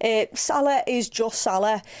incredible. Salah is just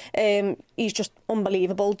Salah. He's just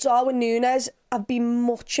unbelievable. Darwin Núñez, I've been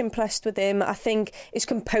much impressed with him. I think his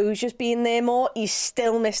composure's been there more. He's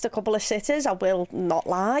still missed a couple of sitters, I will not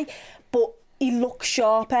lie, but he looks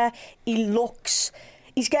sharper. He looks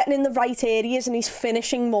he's getting in the right areas and he's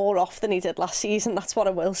finishing more off than he did last season. That's what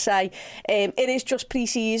I will say. It is just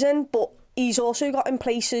pre-season, but he's also got in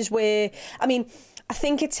places where, I mean, I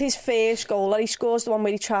think it's his first goal that he scores, the one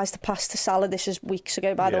where he tries to pass to Salah. This is weeks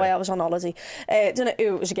ago, by the way. I was on holiday. Don't know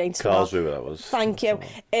who it was against. Carlsruhe, that was. Thank you.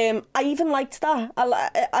 I even liked that.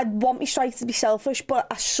 I want my striker to be selfish, but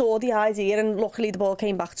I saw the idea, and luckily the ball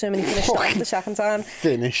came back to him and he finished off the second time.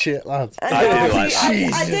 Finish it, lad.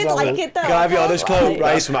 I did like it, though. Can I be honest, Chloe?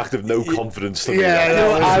 Right? That's an act of no confidence to me.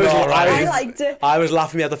 I liked it. I was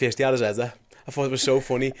laughing me at the first out of header. I thought it was so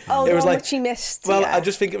funny. Oh, it was like which he missed. Well, yeah. I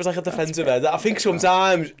just think it was like a defensive header. I think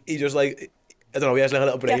sometimes he just like, I don't know, he has like a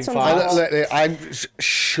little brain fart. I'm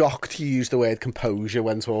shocked you use the word composure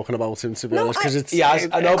when talking about him, to be honest, because it's... He has,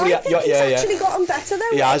 I know, but I think he's actually gotten better, though.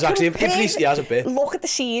 He has actually, he has a bit. Look at the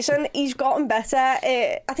season, he's gotten better.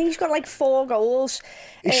 I think he's got like 4 goals.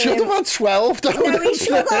 He should have had 12, though. No, he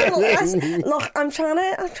should have less. Look, I'm trying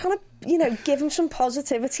to, you know, give him some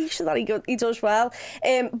positivity so that he does well.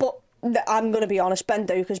 But I'm going to be honest, Ben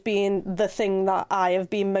Doak has been the thing that I have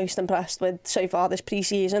been most impressed with so far this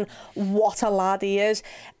pre-season. What a lad he is.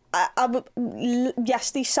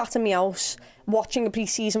 Yesterday sat in my house watching a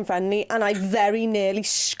pre-season friendly and I very nearly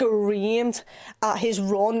screamed at his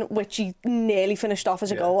run, which he nearly finished off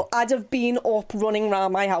as a goal. I'd have been up running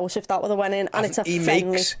around my house if that would have went in, and it's a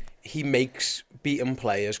friendly. He makes beating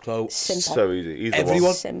players, Chloe. Simple. So easy.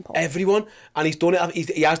 Everyone, and he's done it.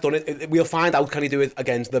 He has done it. We'll find out, can he do it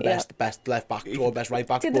against the best left back or best right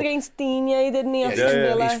back? Did it against Digne, didn't he?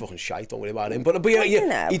 He's fucking shite. Don't worry about him. But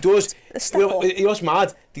yeah, he does. He was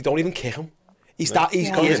mad. They don't even kick him. He can't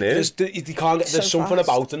get. There's something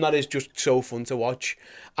about him that is just so fun to watch.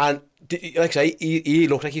 And like I say, he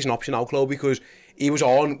looks like he's an option now, Chloe, because he was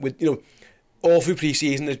on with all through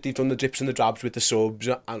pre-season. They've done the drips and the drabs with the subs,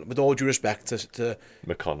 and with all due respect to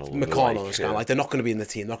McConnell like they're not going to be in the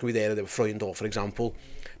team, not going to be there. They were Freundorf, for example.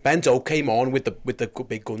 Ben Doak came on with the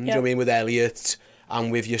big guns. You know what I mean, with Elliott and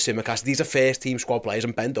with your Simicast. These are first team squad players,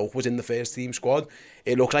 and Ben Doak was in the first team squad.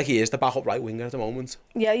 It looks like he is the backup right winger at the moment.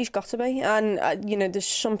 Yeah, he's got to be. And there's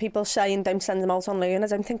some people saying don't send him out on loan. I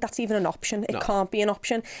don't think that's even an option. It can't be an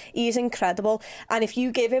option. He is incredible, and if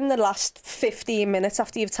you give him the last 15 minutes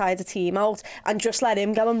after you've tired the team out and just let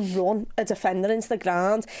him go and run a defender into the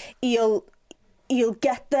ground, he'll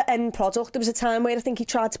get the end product. There was a time where I think he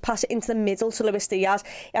tried to pass it into the middle to Luis Diaz.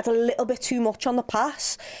 He had a little bit too much on the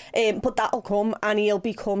pass, but that'll come, and he'll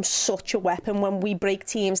become such a weapon when we break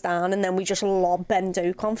teams down and then we just lob Ben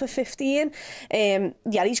Doak on for 15.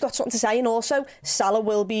 He's got something to say, and also Salah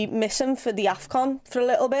will be missing for the AFCON for a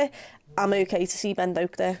little bit. I'm okay to see Ben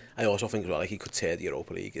Doak there. I also think as well, like, he could tear the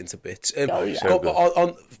Europa League into bits.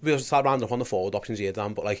 We'll start rounding up on the forward options here,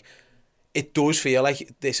 Dan, but like, it does feel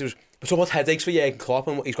like this is... We're talking about headaches for Jurgen Klopp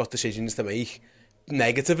and he's got decisions to make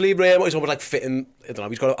negatively, really. It's almost like fitting... I don't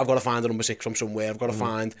know, I've got to find a number 6 from somewhere. I've got to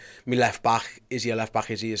find my left back. Is he a left back?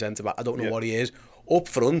 Is he a centre back? I don't know what he is. Up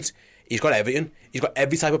front, he's got everything. He's got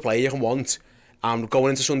every type of player you can want. And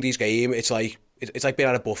going into Sunday's game, it's like being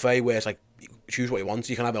at a buffet where it's like, choose what you want,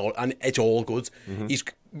 you can have it all, and it's all good.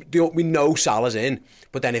 We know Salah's in,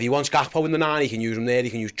 but then if he wants Gakpo in the 9, he can use him there. He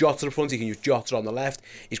can use Jota up front, he can use Jota on the left.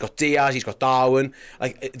 He's got Diaz, he's got Darwin.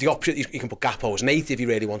 Like, the option, he can put Gakpo as an 8 if he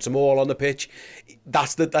really wants them all on the pitch.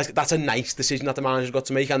 That's a nice decision that the manager's got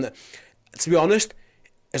to make. And to be honest,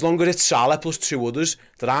 as long as it's Salah plus 2 others,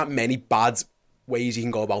 there aren't many bad ways you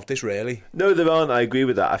can go about this, really. No, there aren't. I agree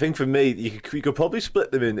with that. I think for me, you could probably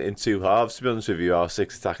split them in 2 halves, to be honest with you, our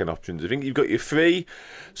 6 attacking options. I think you've got your 3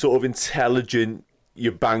 sort of intelligent,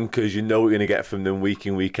 your bankers, you know what you're going to get from them week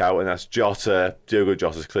in, week out, and that's Jota. Diogo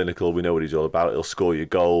Jota's clinical, we know what he's all about, he'll score your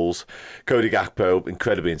goals. Cody Gakpo,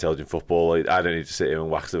 incredibly intelligent footballer. I don't need to sit here and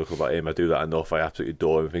wax lyrical about him, I do that enough. I absolutely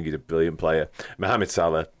adore him, I think he's a brilliant player. Mohamed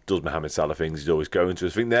Salah does Mohamed Salah things he's always going to. I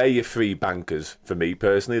think they're your 3 bankers for me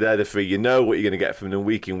personally. They're the 3, you know what you're going to get from them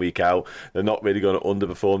week in, week out. They're not really going to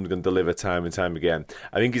underperform, they're going to deliver time and time again.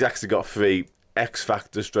 I think he's actually got 3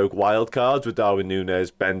 X-Factor stroke wild cards with Darwin Núñez,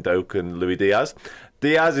 Ben Doak and Luis Diaz.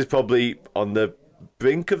 Diaz is probably on the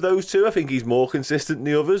brink of those 2. I think he's more consistent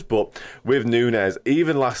than the others, but with Núñez,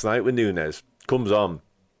 even last night when Núñez comes on,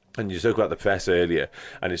 and you spoke about the press earlier,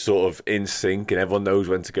 and it's sort of in sync and everyone knows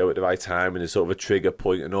when to go at the right time and there's sort of a trigger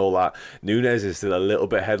point and all that. Núñez is still a little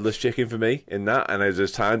bit headless chicken for me in that, and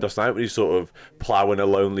there's times last night when he's sort of ploughing a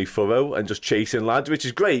lonely furrow and just chasing lads, which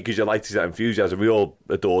is great because you like to see that enthusiasm. We all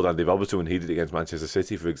adored Andy Robertson when he did it against Manchester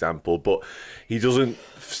City, for example, but he doesn't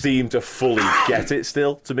seem to fully get it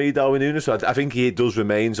still, to me, Darwin Núñez. So I think he does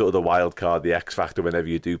remain sort of the wild card, the X factor whenever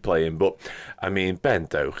you do play him. But I mean, Ben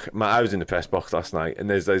Doak, I was in the press box last night and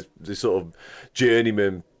there's this sort of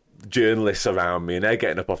journeyman journalists around me, and they're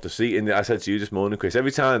getting up off the seat. And I said to you this morning, Chris,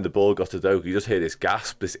 every time the ball got to Doku, you just hear this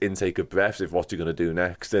gasp, this intake of breath, as if what's he going to do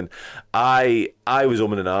next? And I was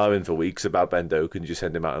umming and ahhing for weeks about Ben Doku and just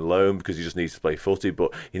send him out on loan because he just needs to play footy.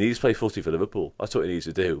 But he needs to play footy for Liverpool. That's what he needs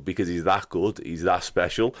to do because he's that good. He's that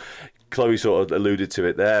special. Chloe sort of alluded to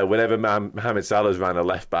it there. Whenever Mohamed Salah's ran a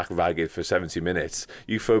left-back ragged for 70 minutes,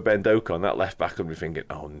 you throw Ben Doku on that left-back and be thinking,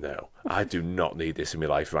 oh no, I do not need this in my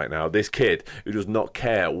life right now. This kid who does not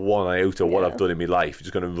care one iota what I've done in my life,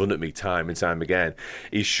 he's just going to run at me time and time again.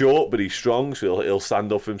 He's short, but he's strong, so he'll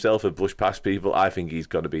stand up for himself and brush past people. I think he's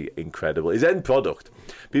going to be incredible. His end product,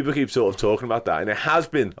 people keep sort of talking about that, and it has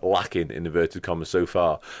been lacking in inverted commas so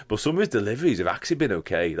far, but some of his deliveries have actually been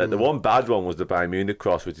okay. Like the one bad one was the Bayern Munich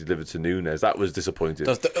cross, which he delivered to Nunes. That was disappointing.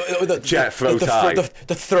 Jet throw tie.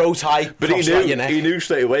 The throw tie. But he knew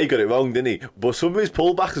straight away he got it wrong, didn't he? But some of his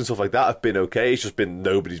pullbacks and stuff like that have been okay. It's just been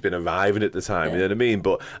nobody's been arriving at the time. You know what I mean?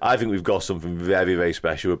 But I think we've got something very, very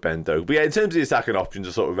special with Ben Doku. But yeah, in terms of the attacking options,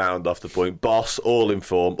 to sort of round off the point, Boss, all in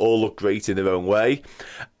form, all look great in their own way.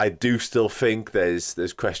 I do still think there's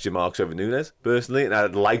question marks over Nunes, personally, and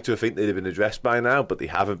I'd like to think they'd have been addressed by now, but they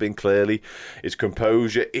haven't been clearly. His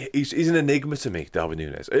composure, he's an enigma to me, Darwin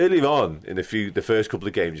Nunes. Earlier on, in the first couple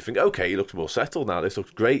of games, you think, okay, he looks more settled now, this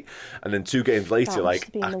looks great, and then 2 games later, like,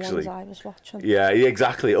 actually, the ones I was watching. Yeah,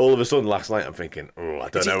 exactly. All of a sudden, last night, I'm thinking, oh, I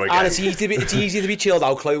don't know again. And it's easy to be chilled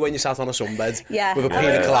out, Chloe, when you sat on a sunbed with a I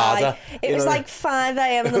pina colada. It was like 5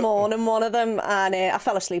 a.m. in the morning, one of them, and I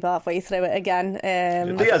fell asleep halfway through it again.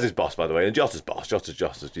 Diaz is boss, by the way, and Jota's boss. Jota's.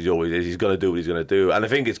 He always is. He's going to do what he's going to do, and I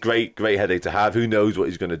think it's great headache to have. Who knows what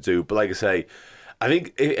he's going to do? But like I say, I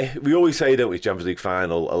think we always say, don't we, Champions League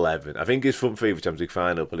final 11. I think his front three for Champions League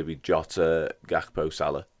final will probably be Jota, Gakpo,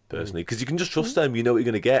 Salah, personally, because you can just trust them. You know what you're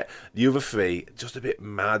going to get. The other 3, just a bit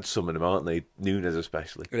mad, some of them, aren't they? Nunes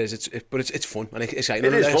especially. It is. But it's fun and it's exciting.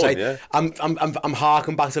 It is fun. Yeah. I'm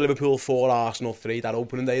harking back to Liverpool 4, Arsenal 3. That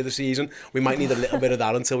opening day of the season. We might need a little bit of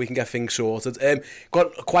that until we can get things sorted.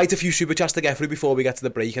 Got quite a few super chats to get through before we get to the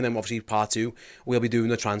break, and then obviously part 2 we'll be doing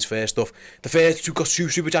the transfer stuff. The first got 2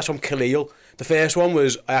 super chats from Khalil. The first one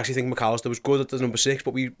was, I actually think McAllister was good at the number 6,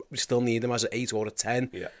 but we still need him as an 8 or a 10.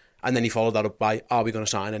 Yeah. And then he followed that up by, are we going to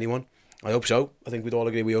sign anyone? I hope so. I think we'd all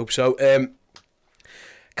agree we hope so.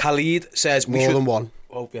 Khalid says... More than one.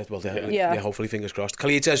 Oh, yeah, hopefully, fingers crossed.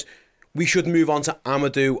 Khalid says, we should move on to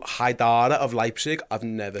Amadou Haidara of Leipzig. I've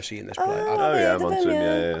never seen this player. I'm on to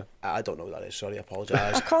him, yeah. I don't know who that is, sorry, I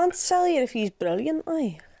apologise. I can't tell you if he's brilliant,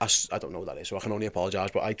 I don't know who that is, so I can only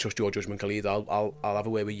apologise, but I trust your judgment, Khalid. I'll have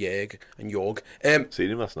a way with Jörg and Jorg.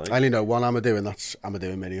 Seen him last night. I only know one Amadou, and that's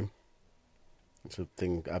Amadou and Miriam. It's a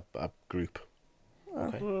thing, a group.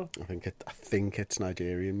 Okay. I think it's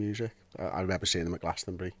Nigerian music. I remember seeing them at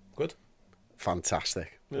Glastonbury. Good.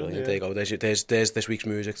 Fantastic. Brilliant. Yeah. There you go. There's this week's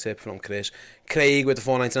music tip from Chris. Craig with the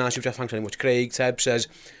 499 super chat. Thanks very much. Craig Teb says,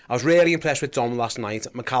 I was really impressed with Dom last night.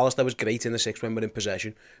 McAllister was great in the 6 when we're in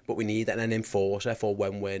possession, but we need an enforcer for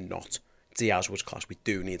when we're not. Diaz was class. We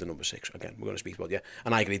do need a number 6. Again, we're going to speak about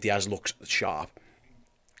and I agree. Diaz looks sharp.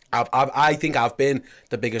 I think I've been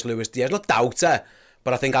the biggest Luis Diaz, not doubter,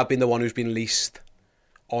 but I think I've been the one who's been least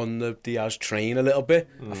on the Diaz train a little bit.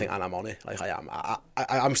 I think, and I'm on it. Like I am.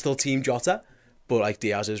 I'm still Team Jota, but like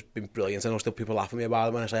Diaz has been brilliant. I know still people laugh at me about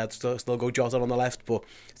it when I say I'd still go Jota on the left, but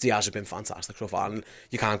Diaz has been fantastic so far, and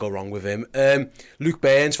you can't go wrong with him. Luke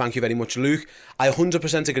Burns, thank you very much, Luke. I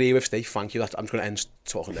 100% agree with Steve. Thank you. I'm just going to end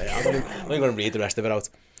talking there. I'm not going to read the rest of it out.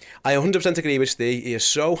 I 100% agree with Steve. He is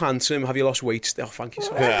so handsome. Have you lost weight? Oh, thank you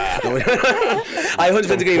so much. I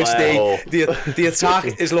 100% agree with Steve. The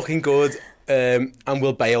attack is looking good. And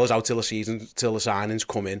we'll bail us out till the signings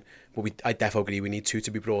come in. But I definitely agree we need 2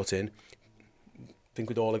 to be brought in. I think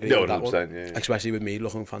we'd all agree with that one. Yeah. Especially with me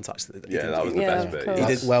looking fantastic. That was the best bit. He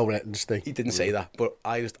did well written, Steve. He didn't say that, but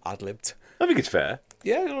I just ad-libbed. I think it's fair.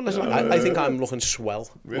 Yeah, listen, I think I'm looking swell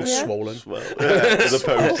or swollen. As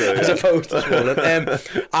opposed to swollen.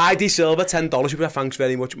 ID Silver, $10. Thanks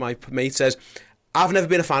very much. My mate says, I've never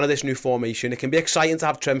been a fan of this new formation. It can be exciting to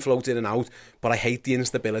have Trent float in and out, but I hate the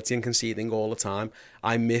instability and conceding all the time.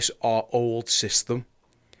 I miss our old system.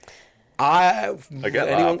 I get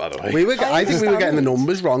that, by the way. I think we were getting the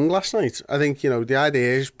numbers wrong last night. I think, the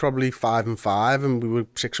idea is probably 5-5, and we were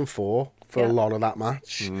 6-4 for a lot of that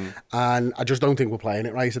match. And I just don't think we're playing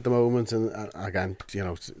it right at the moment. And again,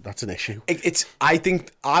 that's an issue. I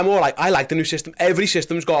think I'm all right. I like the new system. Every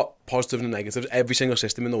system's got positives and negatives. Every single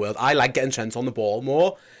system in the world. I like getting Trent on the ball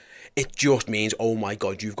more. it just means, oh my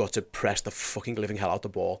God, you've got to press the fucking living hell out the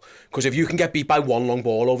ball. Because if you can get beat by one long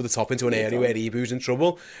ball over the top into an area where Ibu's in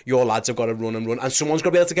trouble, your lads have got to run, and someone's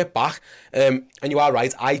got to be able to get back. And you are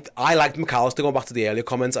right, I liked McAllister, going back to the earlier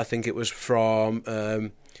comments. I think it was from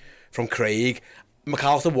Craig.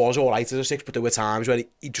 McAllister was alright as a 6, but there were times where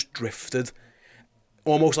he just drifted.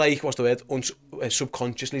 Almost like, what's the word,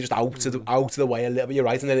 subconsciously just out of the way a little bit, you're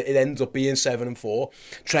right, and then it ends up being 7 and 4.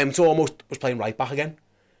 Trent almost was playing right back again.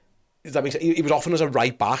 Does that make sense? He was often as a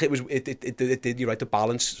right back. It did, you're right, the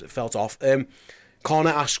balance felt off. Connor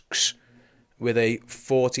asks, with a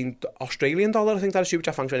 $14 Australian, I think that's super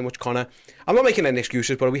chat, thanks very much, Connor. I'm not making any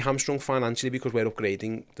excuses, but are we hamstrung financially because we're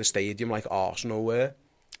upgrading the stadium like Arsenal were?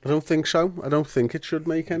 I don't think so. I don't think it should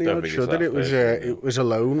make any odds, should it? It was a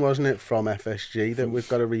loan, wasn't it, from FSG that we've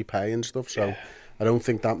got to repay and stuff, so I don't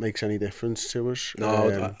think that makes any difference to us.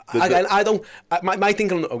 No, I don't. My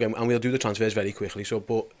thinking, again, and we'll do the transfers very quickly,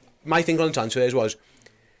 but my thinking on transfers was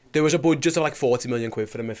there was a budget of like 40 million quid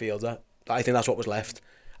for a midfielder. I think that's what was left,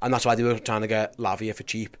 and that's why they were trying to get Lavia for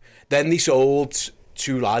cheap. Then they sold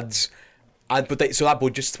 2 lads, so that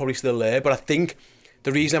budget's probably still there, but I think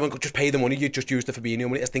the reason everyone could just pay the money, you just use the Fabinho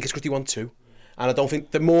money, I think it's because they want 2. And I don't think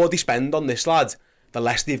the more they spend on this lad, the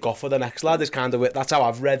less they've got for the next lad. Is kind of, that's how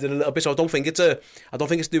I've read it a little bit. So I don't think it's to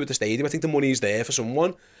do with the stadium. I think the money's there for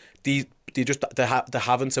someone. They're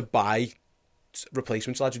having to buy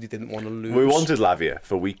replacements lads who they didn't want to lose. We wanted Lavia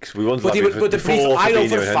for weeks. We wanted Lavia but the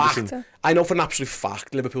brief, I know for an absolute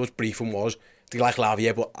fact, Liverpool's briefing was, they like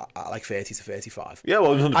Lavia, but at like 30 to 35. Yeah,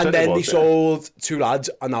 well, 100% and then they sold 2 lads,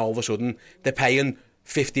 and now all of a sudden they're paying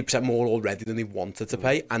 50% more already than they wanted to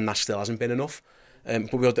pay, and that still hasn't been enough.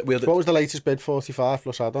 But what was the latest bid? 45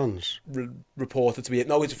 plus add-ons? Reported to be...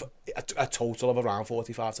 No, it's a total of around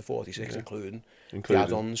 45 to 46, including the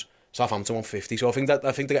add-ons. Southampton 150. So I think they're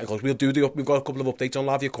getting close. We've got a couple of updates on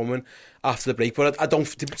Lavia coming after the break, but I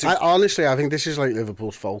don't... honestly, I think this is like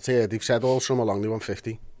Liverpool's fault here. They've said all summer long they want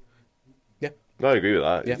 50. No, I agree with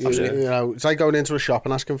that. Yeah, absolutely. You know, it's like going into a shop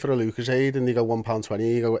and asking for a Lucasade and they go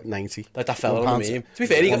 £1.20, you go at 90. Like that fella on the meme. To be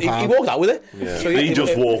fair, he walked out with it. Yeah. So he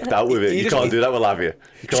just walked out with it. You can't do that with Lavia.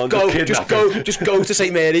 You can't just go to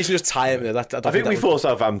St Mary's and just tie him. I think we thought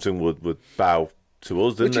Southampton would bow to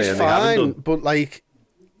us, didn't they? Which is fine, but like...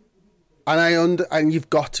 And you've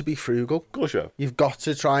got to be frugal. Of course you have. You've got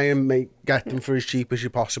to try and get them for as cheap as you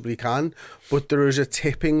possibly can. But there is a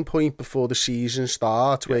tipping point before the season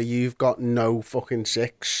starts where you've got no fucking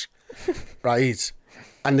 6, right?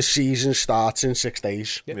 And the season starts in 6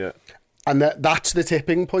 days. Yeah. And that's the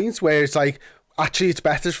tipping point where it's like, actually, it's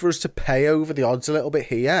better for us to pay over the odds a little bit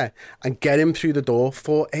here and get him through the door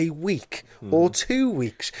for a week or 2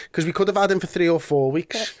 weeks. Because we could have had him for 3 or 4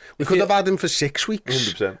 weeks. Yeah. We could have had him for 6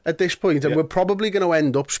 weeks 100%. At this point. And we're probably going to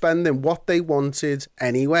end up spending what they wanted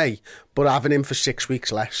anyway, but having him for 6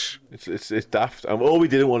 weeks less. It's daft. And all we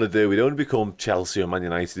didn't want to do, we don't want to become Chelsea or Man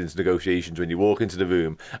United into negotiations when you walk into the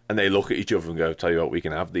room and they look at each other and go, tell you what, we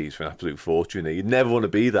can have these for an absolute fortune. You'd never want to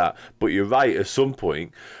be that. But you're right, at some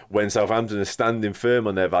point, when Southampton is standing firm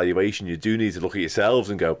on their valuation, you do need to look at yourselves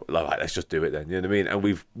and go, all right, let's just do it then. You know what I mean? And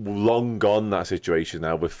we've long gone that situation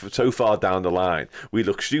now. We're so far down the line. We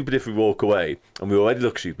look stupid if we walk away, and we already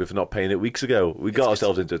look stupid for not paying it weeks ago. We got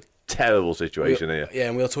ourselves into a terrible situation here. Yeah,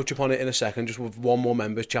 and we'll touch upon it in a second. Just with one more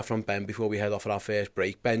members chat from Ben before we head off at our first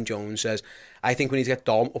break. Ben Jones says, I think we need to get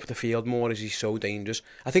Dom up the field more as he's so dangerous.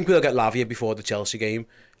 I think we'll get Lavia before the Chelsea game,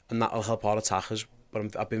 and that'll help our attackers.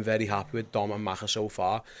 But I've been very happy with Dom and Macha so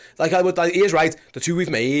far. He is right. The 2 we've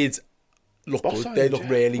made look good. They look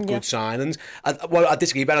really good signings. I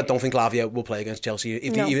disagree, Ben. I don't think Lavia will play against Chelsea.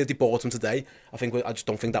 Even if they bought him today, I just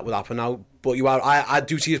don't think that would happen now. But I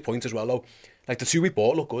do see his point as well, though. Like the 2 we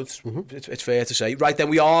bought look good. It's fair to say. Right then,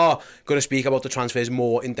 we are going to speak about the transfers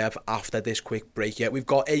more in depth after this quick break. Yeah, we've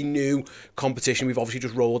got a new competition. We've obviously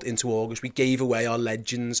just rolled into August. We gave away our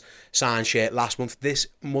Legends signed shirt last month. This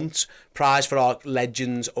month's prize for our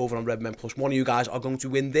Legends over on Redmen Plus. One of you guys are going to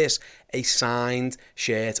win this, a signed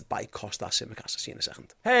shirt by Costas Simicast. I'll see you in a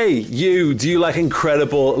second. Hey, you! Do you like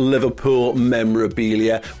incredible Liverpool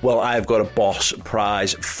memorabilia? Well, I've got a boss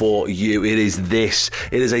prize for you. It is this.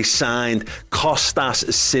 It is a signed Costas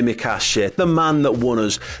Simicast shirt, the man that won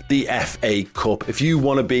us the FA Cup. If you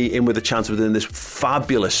want to be in with a chance within this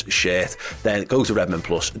fabulous shirt, then go to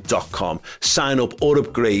redmenplus.com, sign up or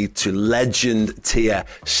upgrade to Legend tier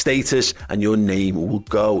status, and your name will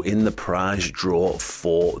go in the prize draw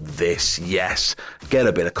for this. Yes, get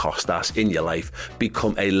a bit of Costas in your life.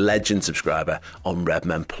 Become a Legend subscriber on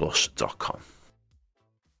redmenplus.com.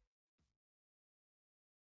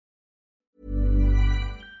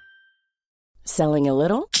 Selling a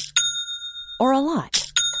little or a lot?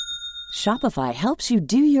 Shopify helps you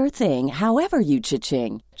do your thing however you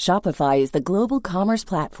cha-ching. Shopify is the global commerce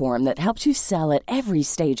platform that helps you sell at every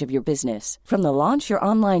stage of your business. From the launch your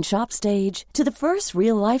online shop stage to the first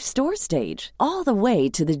real-life store stage, all the way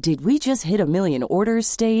to the did we just hit a million orders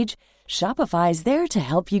stage. Shopify is there to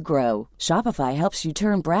help you grow. Shopify helps you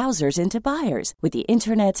turn browsers into buyers with the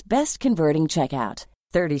internet's best converting checkout.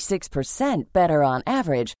 36% better on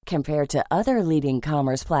average compared to other leading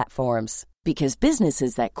commerce platforms. Because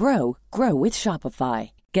businesses that grow, grow with Shopify.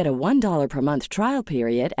 Get a $1 per month trial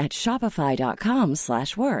period at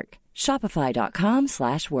shopify.com/work.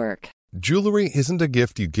 Shopify.com/work. Jewelry isn't a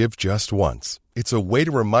gift you give just once. It's a way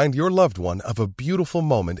to remind your loved one of a beautiful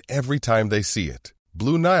moment every time they see it.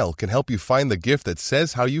 Blue Nile can help you find the gift that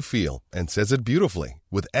says how you feel and says it beautifully,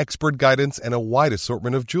 with expert guidance and a wide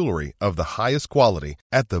assortment of jewelry of the highest quality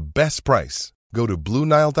at the best price. Go to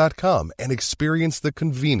BlueNile.com and experience the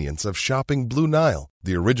convenience of shopping Blue Nile,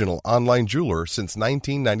 the original online jeweler since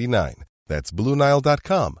 1999. That's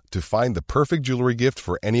BlueNile.com to find the perfect jewelry gift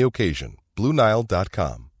for any occasion.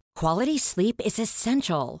 BlueNile.com. Quality sleep is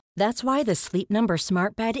essential. That's why the Sleep Number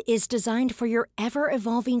Smart Bed is designed for your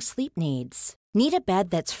ever-evolving sleep needs. Need a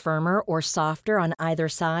bed that's firmer or softer on either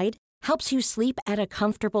side? Helps you sleep at a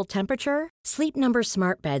comfortable temperature? Sleep Number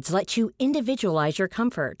Smart Beds let you individualize your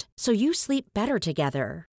comfort, so you sleep better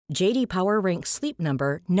together. J.D. Power ranks Sleep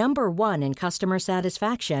Number #1 in customer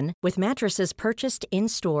satisfaction with mattresses purchased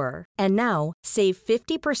in-store. And now, save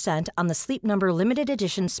 50% on the Sleep Number Limited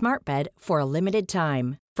Edition Smart Bed for a limited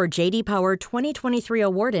time. For J.D. Power 2023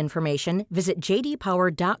 award information, visit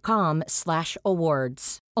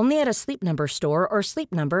jdpower.com/awards. Only at a Sleep Number store or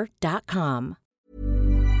sleepnumber.com.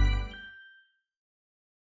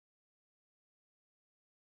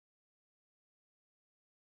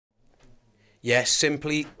 Yes,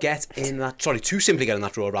 simply get in that... Sorry, to simply get in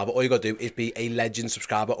that draw, Rabbit, all you got to do is be a legend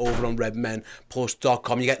subscriber over on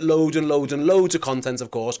redmenplus.com. You get loads and loads and loads of content,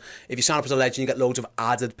 of course. If you sign up as a legend, you get loads of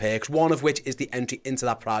added perks, one of which is the entry into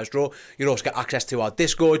that prize draw. You also get access to our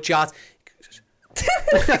Discord chat.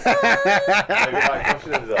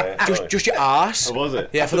 just your arse. Oh, was it?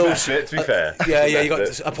 Yeah, for those. To be fair. Yeah, you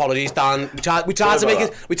got. Apologies, Dan. We tried to make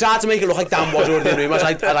it look like Dan was already in the room.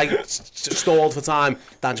 I stalled for time.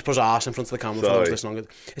 Dan just put his arse in front of the camera for those listening.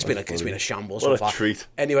 It's been a shambles so far. What a treat.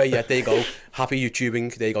 Anyway, yeah, there you go. Happy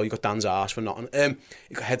YouTubing. There you go. You got Dan's arse for nothing.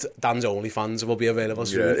 You got Dan's OnlyFans will be available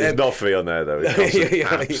soon. Yeah, it's not free on there though. Is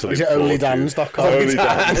it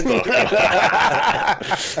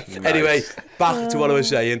onlydans.com? Anyway, back to what I was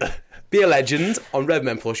saying. Be a legend on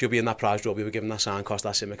Redmen Plus. You'll be in that prize draw. We'll be giving that sign cost,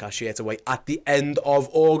 that Simicast shirt away at the end of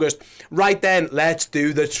August. Right then, let's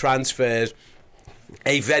do the transfers.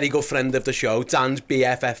 A very good friend of the show, Dan's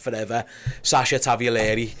BFF forever, Sasha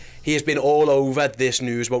Tagliafieri. He has been all over this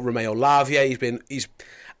news about Romeo Lavia.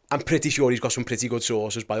 I'm pretty sure he's got some pretty good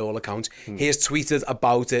sources by all accounts. He has tweeted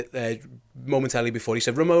about it momentarily before. He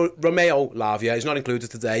said Romeo Lavia is not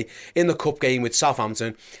included today in the cup game with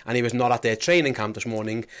Southampton, and he was not at their training camp this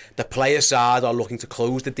morning. The players' side are looking to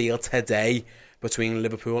close the deal today between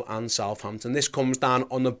Liverpool and Southampton. This comes down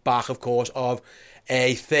on the back, of course, of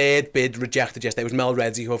a third bid rejected yesterday. It was Mel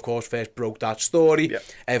Reddy who, of course, first broke that story. Yep.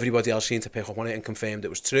 Everybody else seemed to pick up on it and confirmed it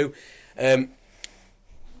was true.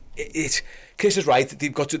 Chris is right.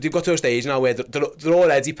 They've got to a stage now where they're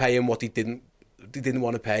already paying what they didn't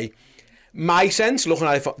want to pay. My sense, looking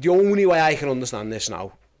at it, the only way I can understand this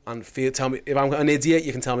now, and tell me if I'm an idiot,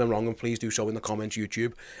 you can tell me I'm wrong, and please do so in the comments,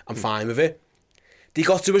 YouTube. I'm fine with it. They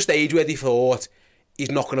got to a stage where they thought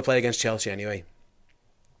he's not going to play against Chelsea anyway.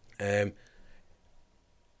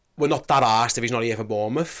 We're not that arsed if he's not here for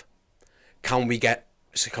Bournemouth. Can we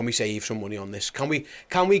save some money on this? Can we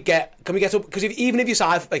get up? Because even if you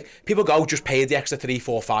save, like, people go, just pay the extra 3,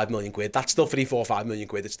 4, 5 million quid. That's still 3, 4, 5 million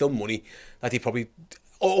quid. It's still money that they probably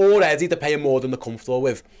already they're paying more than they're comfortable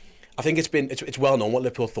with. I think it's well known what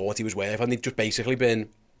Liverpool thought he was worth, and they've just basically been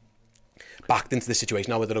backed into the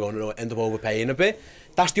situation now where they're going to end up overpaying a bit.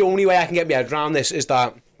 That's the only way I can get my head around this, is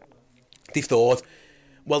that they've thought,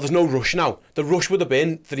 well, there's no rush now. The rush would have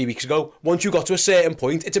been 3 weeks ago. Once you got to a certain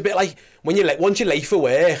point, it's a bit like when once you're late for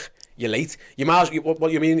work, you're late. You might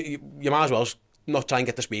as well not try and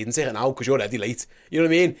get the speeding ticket now because you're already late. You know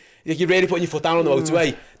what I mean? You're really putting your foot down on the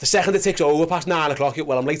motorway. The second it ticks over past 9 o'clock,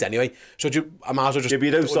 well, I'm late anyway. So I might as well just... Yeah, but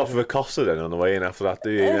you don't stop with a Costa then on the way in after that, do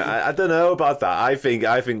you? I don't know about that. I think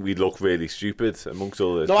we'd look really stupid amongst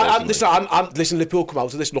all this. No, listen, Liverpool come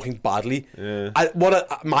out of this looking badly. Yeah.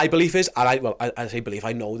 My belief is, I say belief,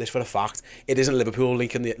 I know this for a fact, it isn't Liverpool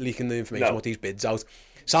leaking the information about these bids out.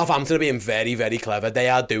 Southampton are being very, very clever. They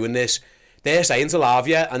are doing this. They're saying to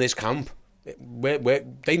Lavia and his camp,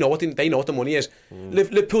 They know what the money is.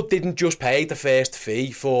 Liverpool didn't just pay the first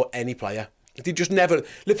fee for any player. They just never.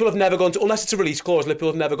 Liverpool have never gone to, unless it's a release clause. Liverpool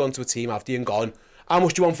have never gone to a team after and gone, how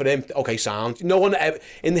much do you want for him? Okay, sound. No one ever,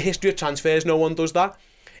 in the history of transfers, no one does that.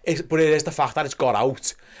 But it is the fact that it's got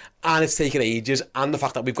out and it's taken ages, and the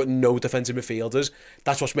fact that we've got no defensive midfielders.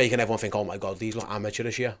 That's what's making everyone think, oh my God, these look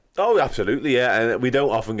amateurish here. Oh, absolutely, yeah. And we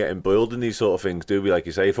don't often get embroiled in these sort of things, do we? Like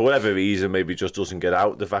you say, for whatever reason, maybe it just doesn't get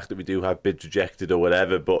out. The fact that we do have bids rejected or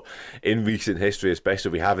whatever, but in recent history,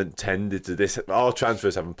 especially, we haven't tended to this. Our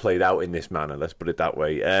transfers haven't played out in this manner. Let's put it that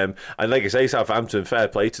way. And like I say, Southampton, fair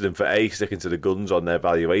play to them for sticking to the guns on their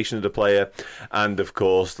valuation of the player, and of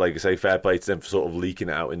course, like I say, fair play to them for sort of leaking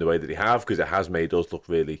it out in the way that they have, because it has made us look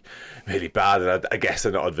really, really bad. And I guess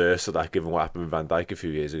they're not adverse to that, given what happened with Van Dijk a few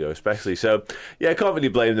years ago, especially. So, yeah, I can't really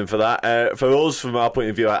blame them for that. For us, from our point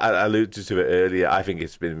of view, I alluded to it earlier, I think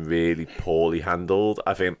it's been really poorly handled.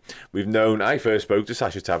 I think we've known, I first spoke to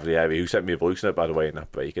Sasha Tavolieri, who sent me a voice note, by the way, in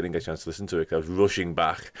that break. I didn't get a chance to listen to it because I was rushing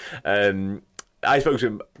back. I spoke to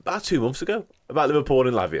him about 2 months ago about Liverpool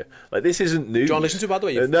and Lavia. Like, this isn't new. John, listen to it, by the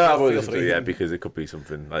way. No, I won't listen to it, yeah, because it could be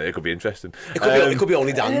something, like, it could be interesting. It could be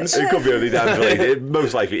only Dan's. It could be only Dan's related.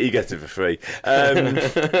 Most likely, he gets it for free.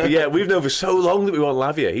 But yeah, we've known for so long that we want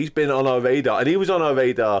Lavia. He's been on our radar, and he was on our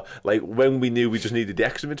radar, like, when we knew we just needed the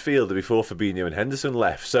extra midfielder before Fabinho and Henderson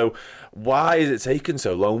left. So why is it taken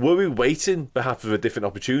so long? Were we waiting, perhaps, for a different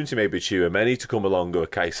opportunity, maybe Tchouaméni to come along, or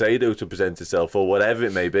Caicedo to present itself, or whatever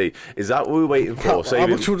it may be? Is that what we're waiting for? How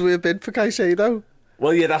much would we have bid for Caicedo?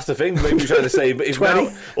 Well, yeah, that's the thing. Maybe we're trying to say, but if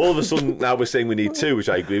now, all of a sudden, now we're saying we need 2, which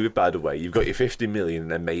I agree with, by the way. You've got your 50 million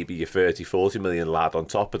and then maybe your 30, 40 million lad on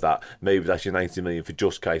top of that. Maybe that's your 90 million for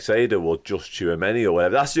just Caicedo or just Tchouaméni or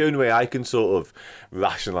whatever. That's the only way I can sort of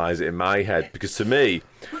rationalise it in my head. Because to me,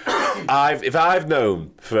 if I've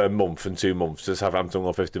known for a month and 2 months that Southampton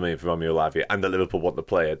want 50 million for Romeo Lavia and that Liverpool want the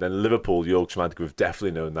player, then Liverpool, Jürgen Schmadtke, have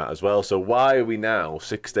definitely known that as well. So why are we now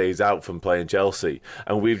 6 days out from playing Chelsea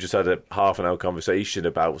and we've just had a half an hour conversation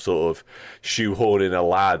about sort of shoehorning a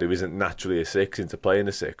lad who isn't naturally a 6 into playing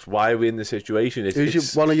a 6? Why are we in this situation?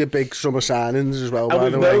 It's one of your big summer signings as well, and by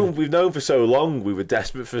the way. We've known for so long we were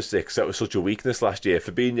desperate for a 6. That was such a weakness last year.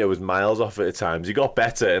 Fabinho was miles off at times. He got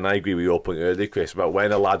better, and I agree with your point earlier, Chris, about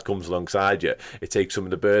when a lad comes alongside you, it takes some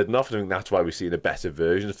of the burden off. I think that's why we're seeing a better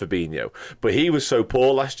version of Fabinho. But he was so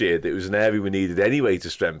poor last year that it was an area we needed anyway to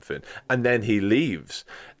strengthen, and then he leaves.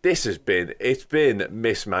 It's been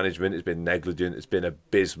mismanagement, it's been negligent, it's been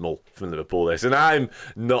abysmal from Liverpool, this. And I'm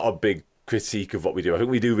not a big critique of what we do. I think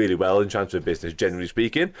we do really well in transfer business, generally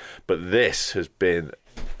speaking, but this has been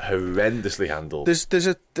horrendously handled. There's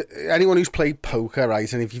anyone who's played poker,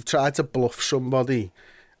 right, and if you've tried to bluff somebody,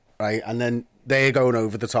 right, and then they're going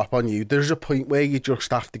over the top on you, there's a point where you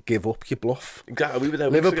just have to give up your bluff. Exactly.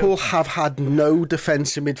 Liverpool have had no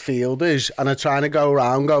defensive midfielders and are trying to go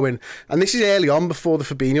around going, and this is early on before the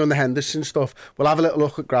Fabinho and the Henderson stuff, we'll have a little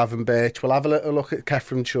look at Gravenberch, we'll have a little look at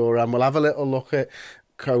Kefren Turan, we'll have a little look at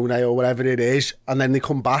Kone or whatever it is, and then they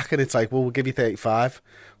come back and it's like, well, we'll give you 35.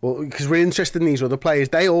 Well, because we're interested in these other players,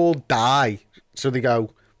 they all die. So they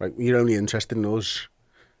go, right, you're only interested in us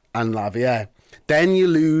and Lavia. Then you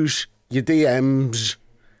lose your DMs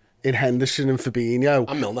in Henderson and Fabinho.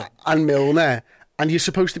 And Milner. And you're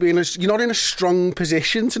supposed to be you're not in a strong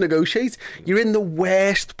position to negotiate. You're in the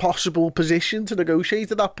worst possible position to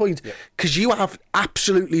negotiate at that point. Because you have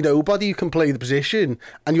absolutely nobody who can play the position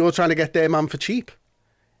and you're trying to get their man for cheap.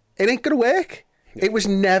 It ain't going to work. It was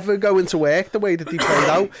never going to work the way that they played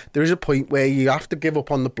out. There is a point where you have to give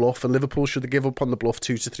up on the bluff, and Liverpool should have given up on the bluff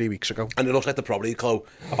 2 to 3 weeks ago. And it looks like they're probably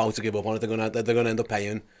about to give up on it. They're going to end up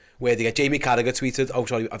paying. Where they get Jamie Carragher tweeted, oh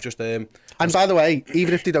sorry, I've just and by the way,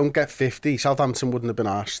 even if they don't get 50, Southampton wouldn't have been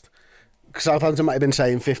asked. Southampton might have been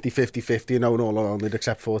saying 50, and no one all along they'd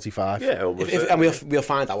accept 45. Yeah, and we'll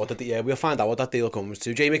find out what that deal comes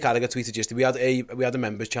to. Jamie Carragher tweeted yesterday. We had a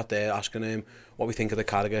members chat there asking him what we think of the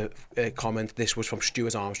Carragher comment. This was from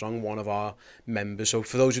Stuart Armstrong, one of our members. So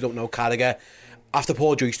for those who don't know, Carragher, after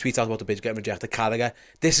Paul Joyce tweets out about the bids getting rejected, Carragher,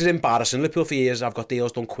 this is embarrassing. Liverpool for years I've got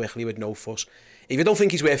deals done quickly with no fuss. If you don't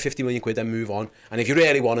think he's worth 50 million quid, then move on. And if you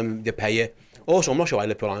really want him, you pay it. Also, I'm not sure why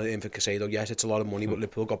Liverpool aren't in for Caicedo. Yes, it's a lot of money, but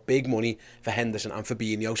Liverpool got big money for Henderson and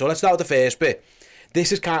Fabinho. So let's start with the first bit.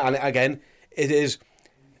 This is kind of, again, it is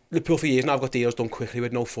Liverpool for years now I've got deals done quickly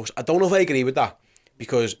with no fuss. I don't know if I agree with that,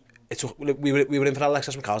 because we were in for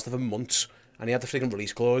Alexis McAllister for months and he had the freaking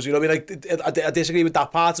release clause. You know what I mean? Like, I disagree with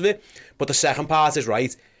that part of it, but the second part is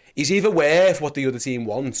right. He's either worth what the other team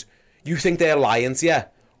wants. You think they're lying to you,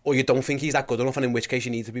 or you don't think he's that good enough, and in which case you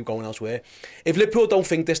need to be going elsewhere. If Liverpool don't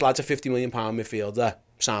think this lad's a £50 million midfielder,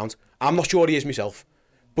 sound, I'm not sure he is myself,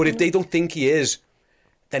 But if they don't think he is,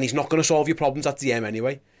 then he's not going to solve your problems at DM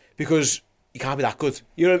anyway, because he can't be that good.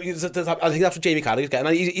 You know, I think that's what Jamie Carragher's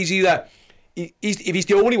getting. He's either... if he's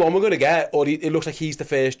the only one we're going to get, or it looks like he's the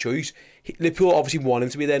first choice, Liverpool obviously want him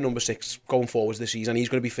to be their number 6 going forwards this season. He's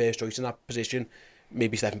going to be first choice in that position.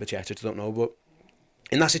 Maybe Stefan Baccetic, I don't know. But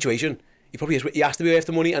in that situation, he probably is. He has to be worth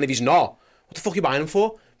the money. And if he's not, what the fuck are you buying him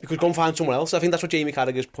for? Because go and find someone else. I think that's what Jamie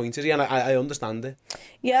Carragher's point is, and I understand it.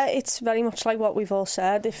 Yeah, it's very much like what we've all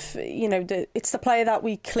said. If you know, it's the player that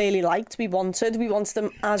we clearly liked, we wanted him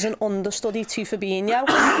as an understudy to Fabinho,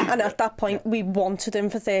 and at that point we wanted him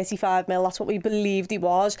for 35 mil. That's what we believed he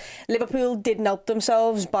was. Liverpool didn't help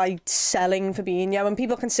themselves by selling Fabinho, and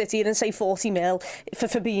people can sit here and say 40 mil for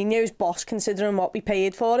Fabinho's boss, considering what we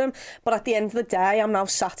paid for him. But at the end of the day, I'm now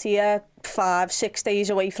sat here 5-6 days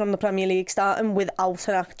away from the Premier League starting without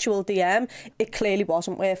an actual DM. It clearly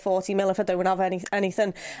wasn't worth 40 mil if I don't have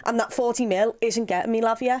anything, and that 40 mil isn't getting me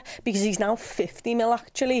Lavia, because he's now 50 mil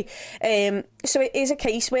actually. So it is a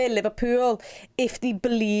case where Liverpool, if they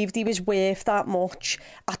believed he was worth that much,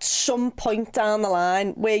 at some point down the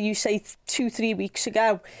line, where you say 2-3 weeks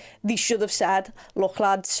ago, they should have said, look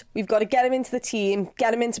lads, we've got to get him into the team,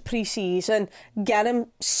 get him into pre-season, get him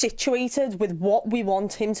situated with what we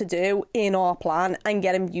want him to do in our plan, and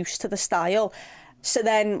get him used to the style. So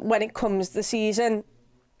then when it comes to the season,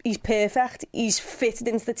 he's perfect, he's fitted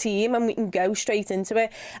into the team, and we can go straight into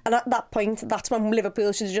it. And at that point, that's when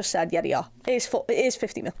Liverpool should have just said, yeah, it is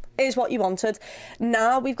 50 mil, it is what you wanted.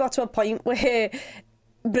 Now we've got to a point where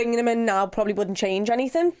bringing him in now probably wouldn't change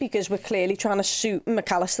anything, because we're clearly trying to suit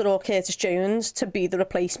McAllister or Curtis Jones to be the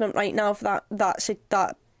replacement right now for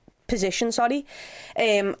that position,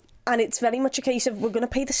 and it's very much a case of we're going to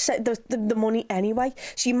pay the money anyway,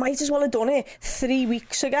 so you might as well have done it 3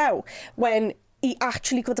 weeks ago, when he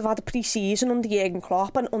actually could have had a pre-season under Jurgen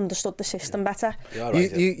Klopp and understood the system better.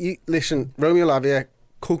 You listen, Romeo Lavia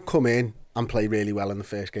could come in and play really well in the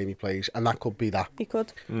first game he plays, and that could be that. He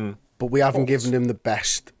could. But we haven't given him the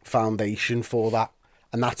best foundation for that,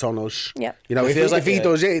 and that's on us. Yeah. You know, if he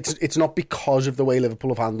does it, it's not because of the way Liverpool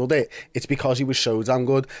have handled it. It's because he was so damn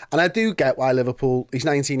good. And I do get why Liverpool, he's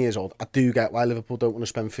 19 years old, I do get why Liverpool don't want to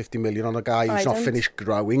spend 50 million on a guy who's not finished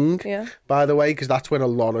growing, by the way, because that's when a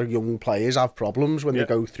lot of young players have problems when they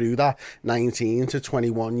go through that 19 to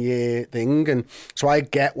 21 year thing. And so I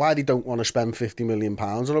get why they don't want to spend 50 million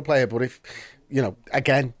pounds on a player. But if, you know,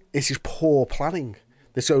 again, this is poor planning.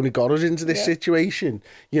 This only got us into this situation.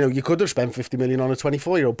 You know, you could have spent 50 million on a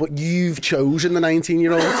 24-year-old, but you've chosen the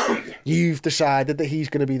 19-year-old. You've decided that he's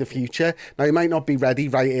going to be the future. Now, he might not be ready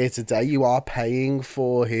right here today. You are paying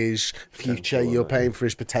for his future. You're paying for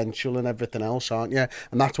his potential and everything else, aren't you?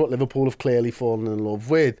 And that's what Liverpool have clearly fallen in love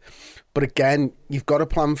with. But again, you've got to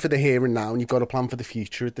plan for the here and now, and you've got to plan for the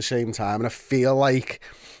future at the same time. And I feel like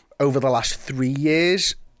over the last 3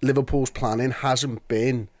 years, Liverpool's planning hasn't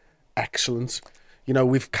been excellent. You know,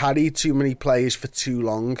 we've carried too many players for too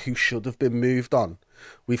long who should have been moved on.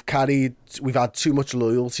 We've had too much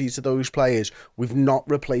loyalty to those players. We've not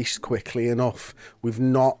replaced quickly enough. We've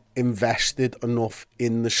not invested enough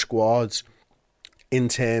in the squads in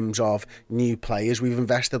terms of new players. We've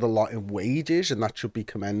invested a lot in wages, and that should be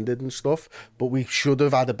commended and stuff, but we should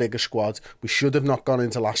have had a bigger squad. We should have not gone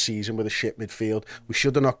into last season with a shit midfield. We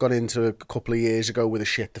should have not gone into a couple of years ago with a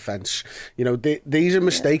shit defence. You know, these are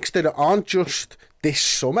mistakes that aren't just this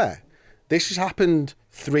summer. This has happened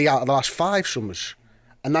 3 out of the last 5 summers.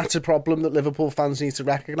 And that's a problem that Liverpool fans need to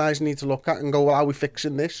recognise and need to look at and go, well, how are we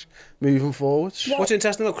fixing this moving forwards? What's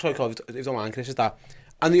interesting, if you don't mind, Chris, is that,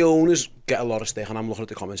 and the owners get a lot of stick, and I'm looking at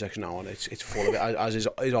the comment section now, and it's full of it,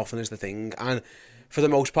 as often is the thing. And for the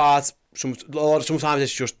most part, sometimes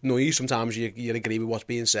it's just noise, sometimes you agree with what's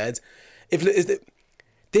being said.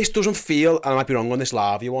 This doesn't feel, and I might be wrong on this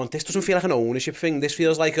Lavia one, this doesn't feel like an ownership thing. This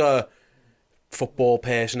feels like a football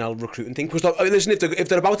personnel recruiting thing. Because listen, if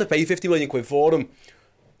they're about to pay 50 million quid for them,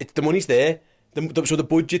 the money's there, so the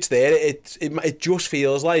budget's there. It just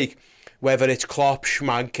feels like, whether it's Klopp,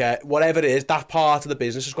 Schmadke, whatever it is, that part of the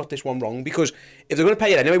business has got this one wrong. Because if they're going to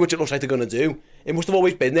pay it anyway, which it looks like they're going to do, it must have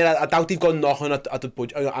always been there. I doubt they've gone knocking at the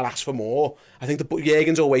budget and asked for more. I think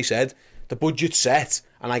Jurgen's always said, the budget's set,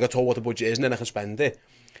 and I got told what the budget is, and then I can spend it.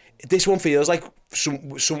 This one feels like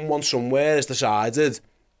someone somewhere has decided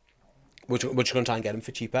we're going to try and get him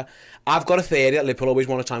for cheaper. I've got a theory that Liverpool always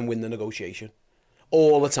want to try and win the negotiation.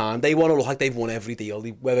 All the time. They want to look like they've won every deal.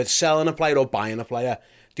 Whether it's selling a player or buying a player,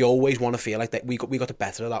 they always want to feel like that we got the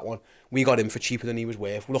better of that one. We got him for cheaper than he was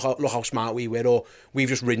worth. Look how smart we were, or we've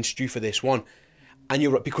just rinsed you for this one.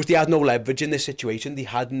 And because they had no leverage in this situation, they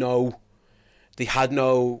had no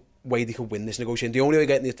way they could win this negotiation. The only way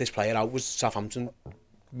getting this player out was Southampton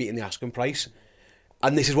meeting the asking price.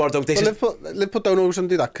 And this is what I don't... Liverpool don't always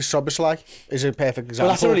do that, because Szoboszlai is a perfect example.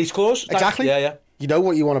 Well, that's a release clause. Exactly. Yeah. You know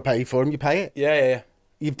what you want to pay for him, you pay it. Yeah.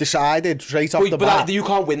 You've decided straight off the bat. You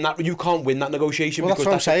can't win that. You can't win that negotiation. Well, that's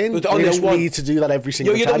what I'm saying. They don't need to do that every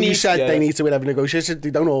single time. You said they need to win every negotiation.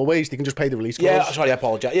 They don't always. They can just pay the release clause. Yeah, sorry, I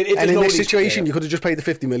apologise. And in this situation, you could have just paid the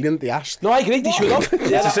 50 million they asked. No, I agree. They should have.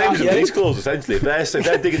 It's the same as the release clause, essentially. If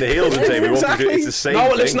they're digging the heels and saying we want to do it, it's the same thing.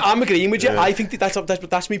 No, listen, I'm agreeing with you. I think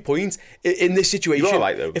that's my point. In this situation, you're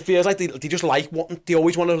right, though. It feels like they just they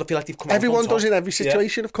always want to feel like they've come out on top. Everyone does in every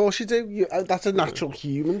situation. Of course you do. That's a natural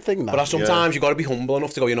human thing. But sometimes you've got to be humble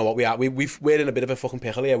enough to go, you know what, we're in a bit of a fucking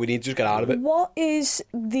pickle here. We need to just get out of it. What is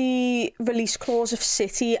the release clause of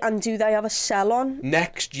City, and do they have a sell on?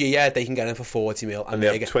 Next year, they can get in for 40 mil, and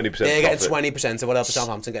they have 20%. They're getting 20% of whatever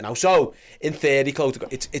Southampton get now. So, in theory,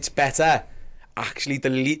 it's better. Actually,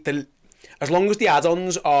 as long as the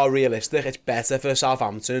add-ons are realistic, it's better for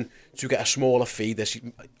Southampton to get a smaller fee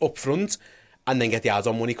up front, and then get the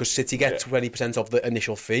add-on money, because City get 20% of the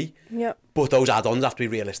initial fee. Yeah. But those add-ons have to be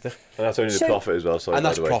realistic. And that's only the profit as well. Sorry, and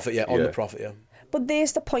that's profit, on the profit, yeah. But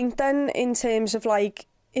there's the point then, in terms of like,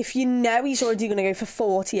 if you know he's already going to go for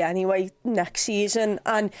 40 anyway next season,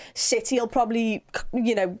 and City will probably,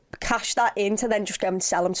 cash that in to then just go and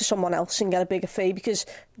sell him to someone else and get a bigger fee, because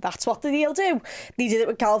that's what the deal do. They did it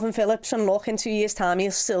with Calvin Phillips, and look, in 2 years' time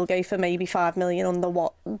he'll still go for maybe 5 million under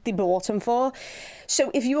what they bought him for. So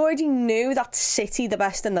if you already knew that City, the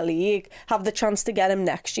best in the league, have the chance to get him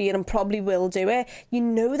next year and probably will do it, you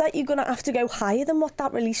know that you're going to have to go higher than what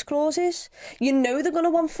that release clause is. You know they're going to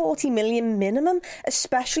want 40 million minimum,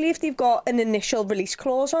 especially if they've got an initial release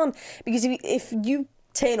clause on. Because if you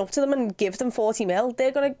turn up to them and give them 40 mil,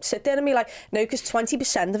 they're going to sit there and be like, no, because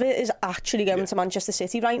 20% of it is actually going to Manchester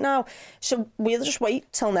City right now. So we'll just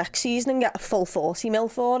wait till next season and get a full 40 mil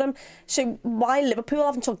for them. So why Liverpool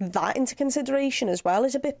haven't took that into consideration as well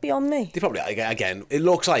is a bit beyond me. They probably, again, it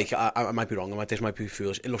looks like, I might be wrong, this might be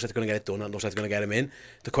foolish, it looks like they're going to get it done, and it looks like they're going to get him in.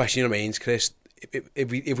 The question remains, Chris, if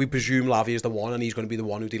we presume Lavia is the one and he's going to be the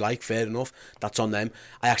one who they like, fair enough, that's on them.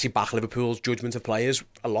 I actually back Liverpool's judgment of players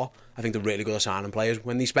a lot. I think they're really good at signing players.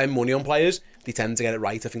 When they spend money on players, they tend to get it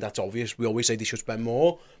right. I think that's obvious. We always say they should spend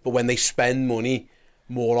more, but when they spend money,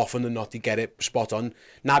 more often than not, they get it spot on.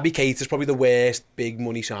 Naby Keita's probably the worst big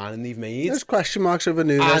money signing they've made. There's question marks over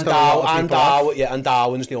Nunes. And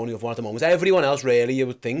Darwin's the only other one at the moment. Everyone else, really, you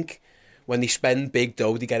would think, when they spend big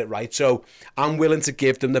dough, they get it right. So I'm willing to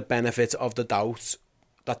give them the benefit of the doubt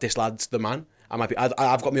that this lad's the man.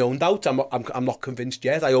 I've got my own doubts. I'm not convinced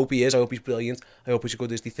yet. I hope he is. I hope he's brilliant. I hope he's as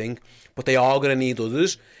good as they think. But they are going to need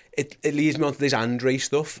others. It leads me on to this Andre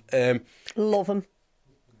stuff. Love him.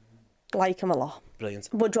 Like him a lot. Brilliant.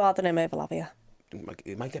 Would rather him over Lavia.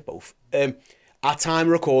 It might get both. At time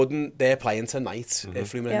of recording, they're playing tonight,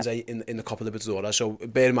 Fluminense in the Copa Libertadores. So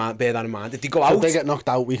bear that in mind. If they go out, if they get knocked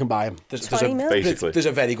out, we can buy them. There's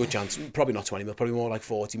a very good chance. Probably not 20 mil. Probably more like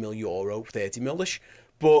 40 mil euro, 30 mil-ish.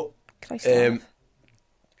 But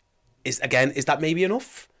is that maybe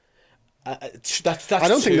enough? That's I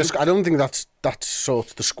don't think that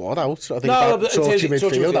sorts the squad out. I think that sorts your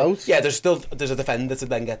midfield out. Yeah, there's a defender to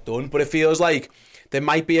then get done, but it feels like there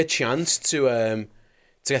might be a chance to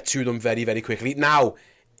get to them very, very quickly. Now,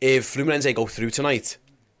 if Fluminense go through tonight,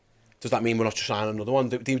 does that mean we're not just signing another one?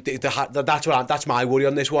 That's my worry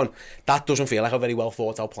on this one. That doesn't feel like a very well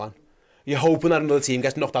thought out plan. You're hoping that another team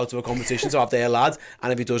gets knocked out of a competition to have their lad,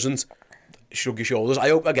 and if he doesn't, shrug your shoulders. I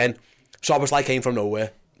hope, again, Szoboszlai came from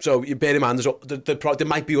nowhere. So you bear in mind, there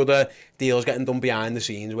might be other deals getting done behind the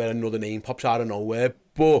scenes where another name pops out of nowhere.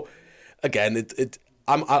 But again,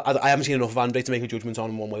 I haven't seen enough of Andre to make a judgment on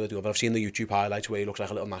him one way or the other. I've seen the YouTube highlights where he looks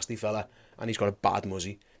like a little nasty fella, and he's got a bad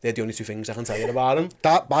muzzy. They're the only two things I can tell you about him.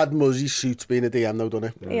 That bad muzzy suits being a DM, though,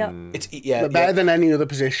 doesn't it? Yeah. It's better than any other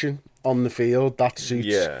position on the field. That suits.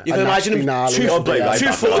 Yeah. You can imagine him 2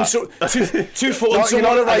 foot and someone. You're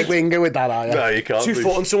not a right winger with that, are you? No, you can't. 2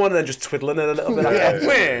 foot and someone, and then just twiddling it a little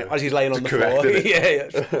bit as he's laying on the floor. Yeah.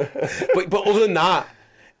 But other than that,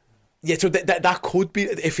 yeah. So that could be.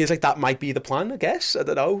 It feels like that might be the plan. I guess. I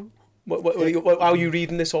don't know. How are you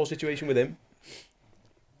reading this whole situation with him?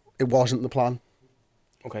 It wasn't the plan.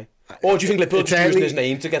 Okay. Or do you think Liverpool just using his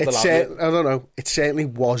name to get the lad? I don't know. It certainly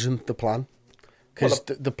wasn't the plan. Because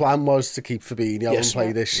the plan was to keep Fabinho and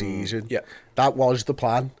play this season. Yeah. That was the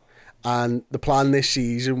plan. And the plan this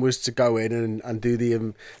season was to go in and do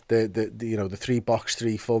the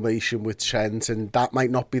 3-box-3 formation with Trent, and that might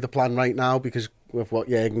not be the plan right now because of what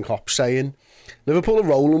Jurgen Klopp's saying. Liverpool are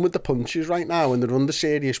rolling with the punches right now, and they're under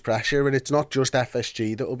serious pressure, and it's not just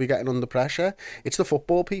FSG that will be getting under pressure. It's the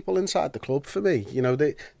football people inside the club for me. You know,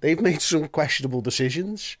 they've made some questionable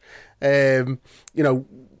decisions. You know,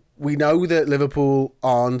 we know that Liverpool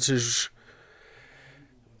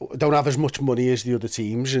don't have as much money as the other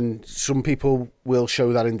teams, and some people will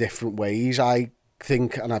show that in different ways. I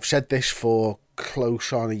think, and I've said this for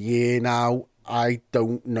close on a year now, I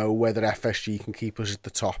don't know whether FSG can keep us at the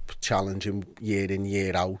top, challenging year in,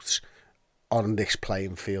 year out on this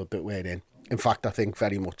playing field that we're in. In fact, I think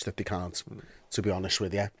very much that they can't, to be honest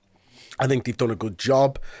with you. I think they've done a good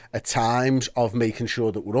job at times of making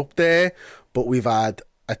sure that we're up there, but we've had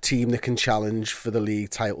a team that can challenge for the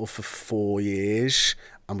league title for 4 years,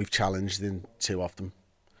 and we've challenged in 2 of them.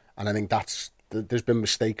 And I think there's been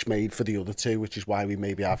mistakes made for the other 2, which is why we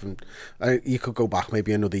maybe haven't. You could go back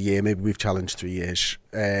maybe another year, maybe we've challenged 3 years.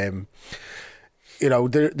 You know,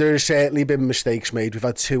 there's certainly been mistakes made. We've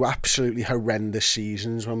had 2 absolutely horrendous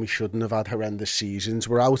seasons when we shouldn't have had horrendous seasons.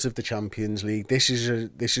 We're out of the Champions League. This is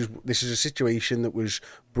a situation that was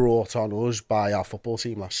brought on us by our football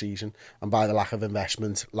team last season and by the lack of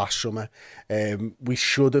investment last summer. We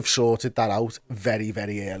should have sorted that out very,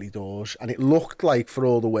 very early doors, and it looked like for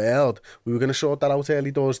all the world we were going to sort that out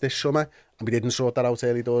early doors this summer, and we didn't sort that out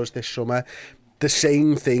early doors this summer. The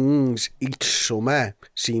same things each summer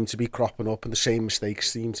seem to be cropping up, and the same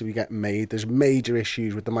mistakes seem to be getting made. There's major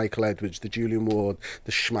issues with the Michael Edwards, the Julian Ward,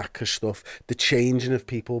 the Schmacker stuff. The changing of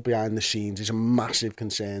people behind the scenes is a massive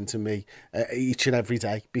concern to me each and every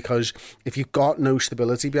day, because if you've got no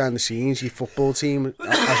stability behind the scenes, your football team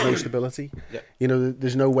has no stability. Yeah. You know,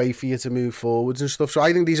 there's no way for you to move forwards and stuff. So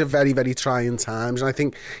I think these are very, very trying times, and I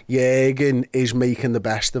think Jurgen is making the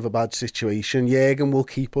best of a bad situation. Jurgen will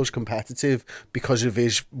keep us competitive because of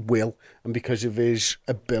his will and because of his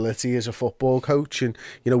ability as a football coach. And,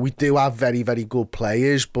 you know, we do have very, very good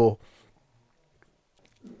players, but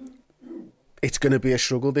it's going to be a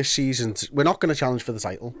struggle this season. We're not going to challenge for the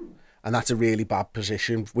title, and that's a really bad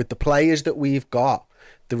position. With the players that we've got,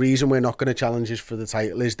 the reason we're not going to challenge for the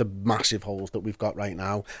title is the massive holes that we've got right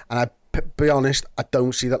now. And be honest, I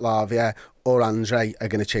don't see that Lavia or Andre are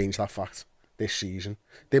going to change that fact this season.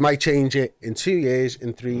 They might change it in 2 years,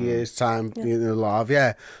 in 3 years' time, you know,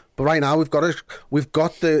 Lavia. But right now we've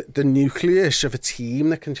got the nucleus of a team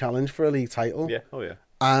that can challenge for a league title. Yeah, oh yeah.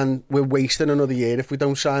 And we're wasting another year if we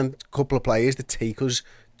don't sign a couple of players that take us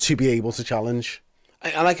to be able to challenge.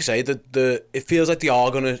 And like I say, it feels like they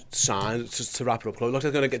are going to sign, to wrap it up, Chloe, I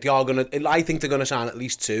think they're going to sign at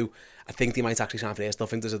least 2. I think they might actually sign for this. I still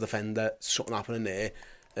think there's a defender, something happening there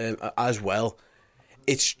as well.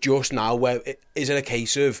 It's just now where is it a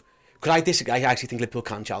case of, because I disagree. I actually think Liverpool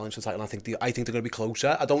can challenge the title. I think they're going to be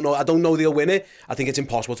closer. I don't know they'll win it. I think it's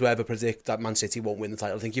impossible to ever predict that Man City won't win the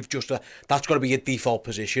title. I think that's got to be your default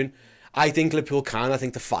position. I think Liverpool can. I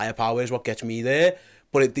think the firepower is what gets me there,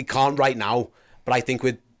 but they can't right now. But I think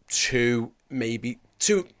with 2, maybe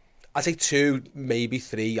 3, I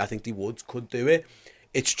think they could do it.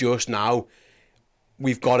 It's just now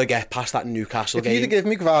we've got to get past that Newcastle game. If you'd give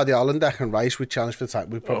me Guardiola and Declan Rice with challenge for the title,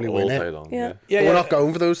 we'd probably win it. Long, but we're not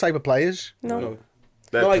going for those type of players. No.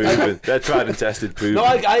 They're proven. They're tried and tested, proven. No,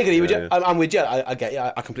 I agree with you. I'm with you. I get you.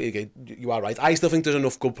 I completely agree. You are right. I still think there's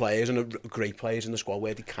enough good players and great players in the squad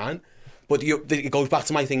where they can. But it goes back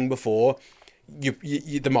to my thing before.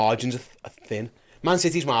 The margins are thin. Man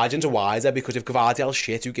City's margins are wider because if Gvardiol's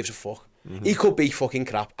shit, who gives a fuck? Mm-hmm. He could be fucking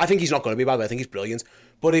crap. I think he's not going to be, by the way. I think he's brilliant.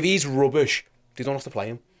 But if he's rubbish, they don't have to play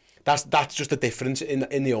him. That's just the difference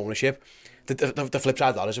in the ownership. The flip side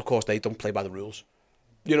of that is, of course, they don't play by the rules.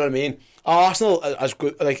 You know what I mean? Arsenal, as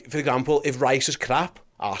good, like for example, if Rice is crap,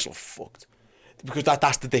 Arsenal fucked. Because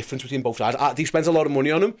that's the difference between both sides. They spent a lot of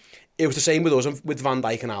money on him. It was the same with us, with Van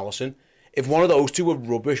Dijk and Alisson. If one of those 2 were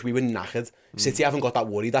rubbish, we were knackered. City haven't got that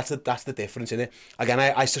worry. That's the difference in it. Again,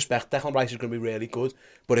 I suspect Declan Rice is going to be really good.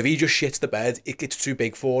 But if he just shits the bed, it's too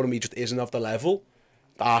big for him. He just isn't of the level.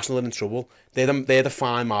 Arsenal are in trouble. They're the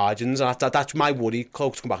fine margins. And that's my worry,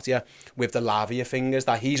 Cloak, to come back to you, with the Lavia fingers,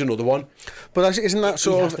 that he's another one. But isn't that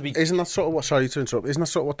sort of what, sorry to interrupt, isn't that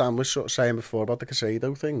sort of what Dan was sort of saying before about the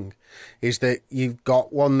Casado thing? Is that you've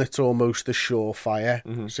got one that's almost a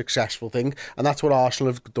surefire, successful thing. And that's what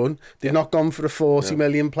Arsenal have done. They've not gone for a 40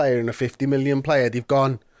 million player and a 50 million player. They've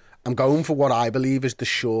gone, I'm going for what I believe is the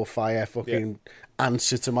surefire fucking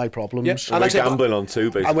answer to my problems. Yeah. And we're gambling on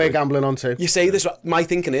 2, basically. And we're gambling on 2. You say this, my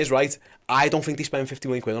thinking is, right, I don't think they spend 50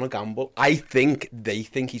 million quid on a gamble. I think they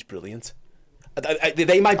think he's brilliant.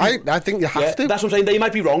 They might be, I think you have to. That's what I'm saying. They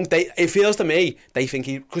might be wrong. It feels to me they think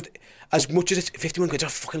he could. As much as it's 51 quid,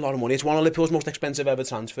 it's a fucking lot of money. It's one of Liverpool's most expensive ever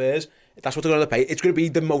transfers. That's what they're going to pay. It's going to be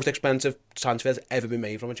the most expensive transfer that's ever been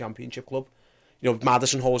made from a Championship club. You know,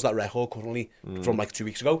 Maddison holds that record currently from like 2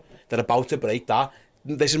 weeks ago. They're about to break that.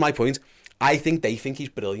 This is my point. I think they think he's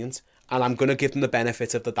brilliant, and I'm going to give them the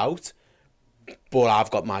benefit of the doubt. But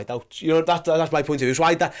I've got my doubts. You know, that's my point of view.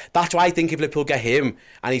 So that's why I think if Liverpool get him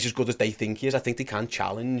and he's as good as they think he is, I think they can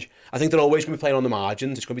challenge. I think they're always going to be playing on the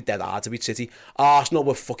margins. It's going to be dead hard to beat City. Arsenal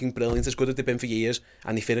were fucking brilliant, as good as they've been for years,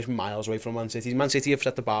 and they finished miles away from Man City. Man City have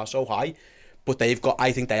set the bar so high, but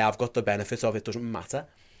I think they have got the benefit of it doesn't matter.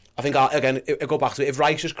 I think, again, I go back to it. If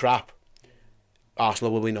Rice is crap,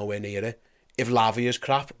 Arsenal will be nowhere near it. If Lavia's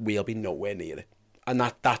crap, we'll be nowhere near it. And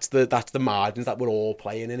that's the margins that we're all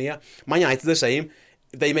playing in here. Man United are the same.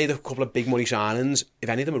 They made a couple of big money signings. If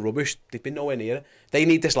any of them are rubbish, they've been nowhere near it. They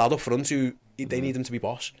need this lad up front they need him to be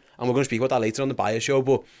boss. And we're going to speak about that later on the Bayer show.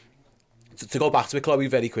 But to go back to it, Chloe,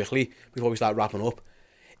 very quickly, before we start wrapping up,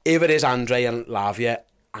 if it is Andre and Lavia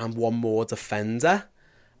and one more defender,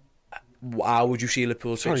 how would you see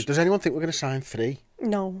Liverpool? Sorry, does anyone think we're going to sign 3?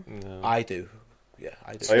 No. I do. Yeah,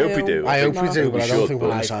 I do. I hope we do. I hope we do, but I don't think we're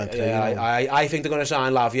going to sign 3. I think they're going to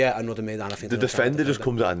sign Lavia, another mid, and I think the defender just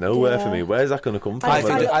comes out of nowhere for me. Where's that going to come from?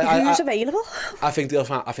 Who's available? I think they'll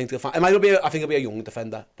find. It might not be. I think it'll be a young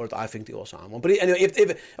defender, but I think they'll sign one. But anyway,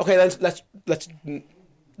 if okay,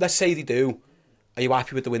 let's say they do. Are you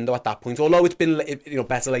happy with the window at that point? Although it's been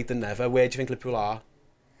better late than never. Where do you think Liverpool are?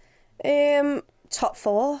 Top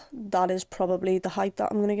 4, that is probably the hype that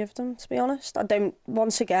I'm going to give them, to be honest.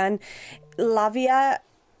 Once again, Lavia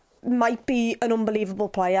might be an unbelievable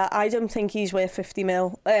player. I don't think he's worth 50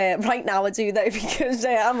 mil. Right now I do, though, because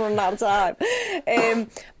I'm running out of time.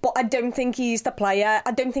 But I don't think he's the player.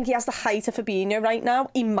 I don't think he has the height of Fabinho right now.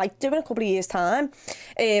 He might do in a couple of years' time.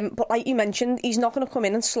 But like you mentioned, he's not going to come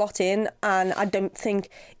in and slot in, and I don't think...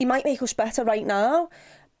 He might make us better right now,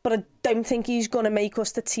 but I don't think he's going to make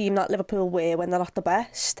us the team that Liverpool were when they're at the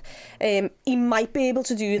best. He might be able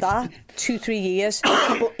to do that 2-3 years,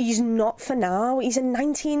 but he's not for now. He's a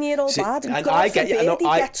 19-year-old lad. And God forbid he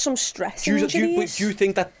gets some stress injuries. Do you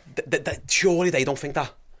think that surely they don't think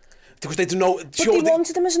that? Because they don't know. But they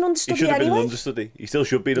wanted him as an understudy. He should have been anyway. an understudy. He still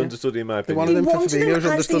should be an understudy, in my opinion. He wanted him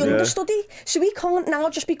as the understudy, so he can't now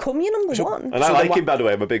just become your number one. And I like him, by the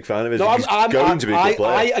way. I'm a big fan of his. He's going to be a good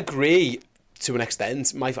player. I agree. To an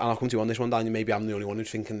extent, and I'll come to you on this one, Daniel. Maybe I'm the only one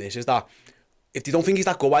who's thinking this. Is that if they don't think he's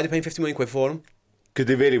that good, why are they paying 50 million quid for him? Because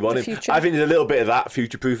they really want him. I think there's a little bit of that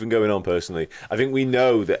future-proofing going on, personally. I think we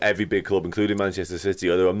know that every big club, including Manchester City,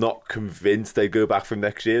 although I'm not convinced they'd go back from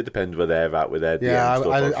next year, depends where they're at with their deal and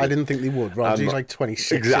stuff. I didn't think they would. He's like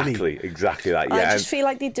 26. Exactly that. Yeah, I just feel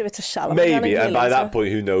like they'd do it to sell him. Maybe, and by that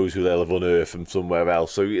point, who knows who they'll have unearthed from somewhere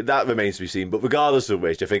else. So that remains to be seen. But regardless of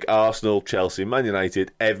which, I think Arsenal, Chelsea, Man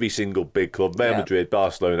United, every single big club, Real Madrid,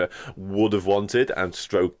 Barcelona, would have wanted and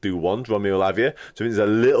do want Romeo Lavia. So I think there's a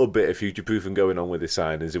little bit of future-proofing going on with his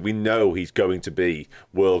signings. We know he's going to be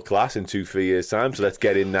world class in 2-3 years' time, so let's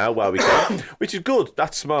get in now while we can, which is good.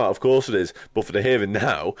 That's smart, of course it is. But for the here and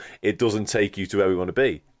now, it doesn't take you to where we want to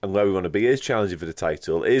be. And where we want to be is challenging for the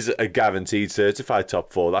title, is a guaranteed certified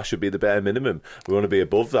top 4. That should be the bare minimum. We want to be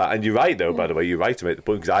above that. And you're right, though, by the way, you're right to make the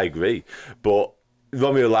point, because I agree. But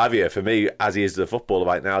Romeo Lavia, for me, as he is the footballer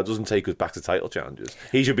right now, doesn't take us back to title challenges.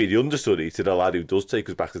 He should be the understudy to the lad who does take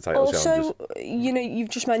us back to title challenges. Also, you've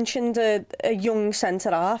just mentioned a young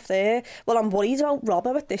centre-half there. Well, I'm worried about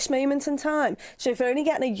Robbo at this moment in time. So if we're only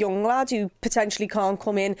getting a young lad who potentially can't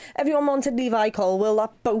come in, everyone wanted Levi Colwill,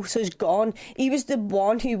 that boat has gone. He was the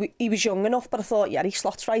one who, he was young enough, but I thought, he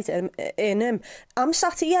slots right in him. I'm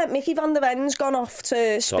sat here, Mickey van der Ven's gone off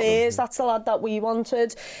to Spurs, that's the lad that we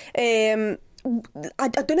wanted. I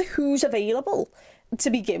don't know who's available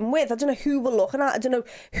to begin with. I don't know who we're looking at. I don't know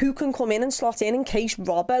who can come in and slot in case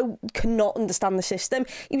Robbo cannot understand the system.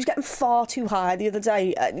 He was getting far too high the other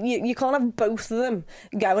day. You can't have both of them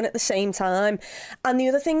going at the same time. And the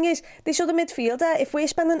other thing is, this other midfielder, if we're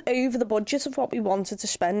spending over the budget of what we wanted to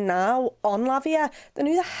spend now on Lavia, then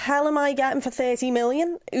who the hell am I getting for 30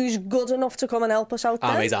 million? Who's good enough to come and help us out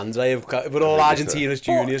there? Ahmed Andre. We're all Argentina's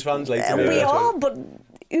juniors fans later. We are, but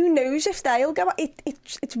who knows if they'll go?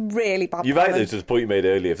 It's really bad. You're right, though, to the point you made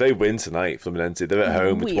earlier. If they win tonight, Fluminense, they're at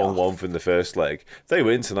home, it's 1-1 from the first leg. If they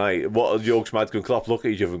win tonight, what Jörg Schmadtke and Klopp look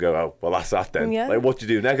at each other and go, oh, well, that's that then. Yeah. Like, what do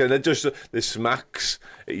you do next? And then just the smacks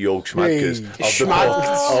at Jörg Schmadtke's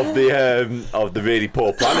of the really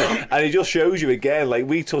poor planning. And it just shows you again, like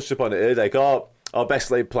we touched upon it earlier, like our best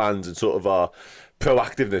laid plans and sort of our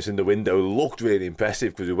proactiveness in the window looked really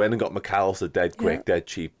impressive because we went and got McAllister dead quick, dead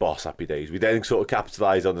cheap, boss, happy days. We then sort of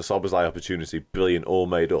capitalised on the Szoboszlai opportunity, brilliant, all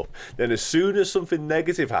made up. Then as soon as something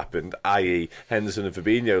negative happened, i.e. Henderson and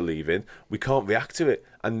Fabinho leaving, we can't react to it.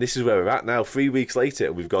 And this is where we're at now. 3 weeks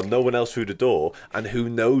later, we've got no one else through the door, and who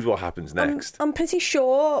knows what happens next. I'm pretty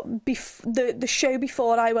sure the show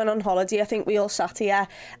before I went on holiday, I think we all sat here,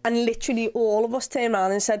 and literally all of us turned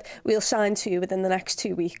around and said, we'll sign 2 within the next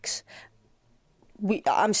 2 weeks.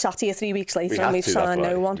 I'm sat here 3 weeks later and we've signed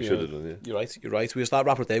no one. We should have done, yeah. You're right. We'll start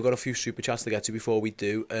wrapping up there. We've got a few super chats to get to before we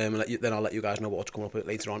do. And then I'll let you guys know what's coming up with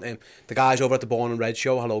later on. The guys over at the Born and Red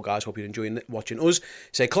show, hello guys, hope you're enjoying watching us.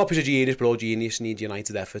 Say, Klopp is a genius, but all genius need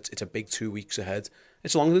united efforts. It's a big 2 weeks ahead.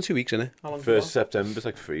 It's longer than 2 weeks, isn't it? How long? 1st September, it's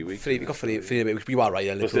like 3 weeks. We've got three weeks. You are right,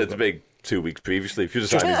 yeah. It's a big 2 weeks previously. If you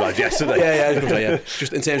just signed these lads yesterday. Yeah.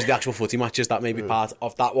 Just in terms of the actual footy matches, that may be part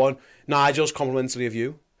of that one. Nigel's complimentary of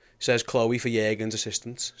you. Says Chloe for Jürgen's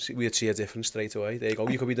assistance. We'd see a difference straight away. There you go.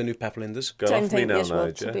 You could be the new Pep Linders. Go off me now,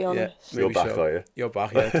 Nigel. To be honest. Yeah, you're back, are you? You're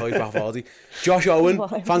back, yeah. Chloe's back, Vardy. Josh Owen,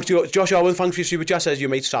 thanks for your super chat. Says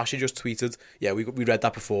your mate Sasha just tweeted. Yeah, we read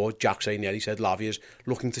that before. Jack saying, yeah, he said Lavia's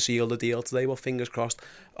looking to seal the deal today. Well, fingers crossed.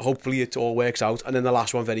 Hopefully it all works out. And then the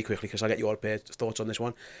last one very quickly, because I get your thoughts on this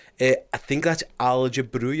one. I think that's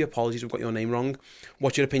Algebru. Apologies, I've got your name wrong.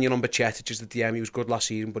 What's your opinion on Bacchetic? Just the DM, he was good last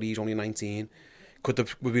season, but he's only 19.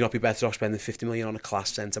 Would we not be better off spending 50 million on a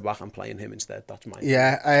class centre-back and playing him instead? That's my opinion.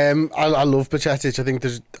 Yeah, I love Bacchetic.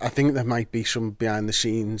 I think there might be some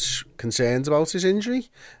behind-the-scenes concerns about his injury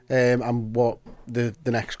and what the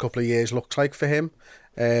next couple of years looks like for him.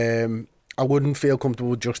 I wouldn't feel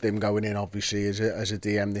comfortable with just him going in, obviously, as a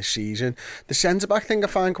DM this season. The centre-back thing I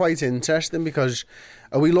find quite interesting because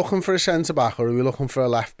are we looking for a centre-back or are we looking for a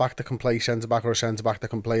left-back that can play centre-back or a centre-back that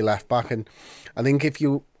can play left-back? And I think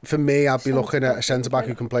for me, I'd be looking at a centre-back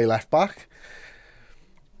who can play left-back.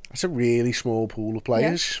 That's a really small pool of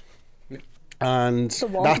players. Yeah. And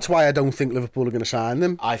that's why I don't think Liverpool are going to sign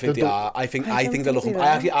them. I think they are. I think they're looking.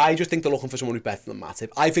 I just think they're looking for someone who's better than Matip.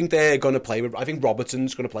 I think they're going to play with. I think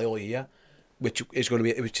Robertson's going to play all year, which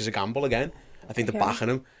is a gamble again. I think they're backing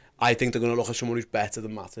him. I think they're going to look at someone who's better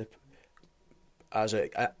than Matip. I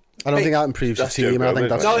don't think that improves the team. I think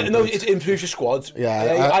that's no, it improves your squad.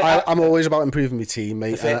 Yeah, I'm always about improving my team,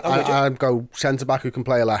 mate. I'd go centre back who can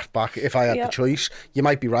play a left back if I had the choice. You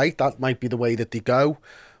might be right. That might be the way that they go,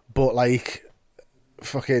 but like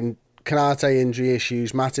fucking Kanate injury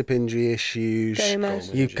issues, Matip injury issues,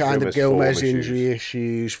 Gomez injury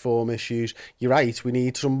issues, form issues. You're right. We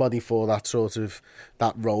need somebody for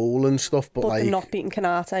that role and stuff. But like, they're not beating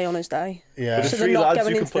Kanate on his day. Yeah, but the three lads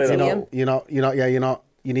you can play. You're not.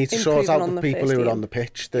 You need to sort out the people who are on the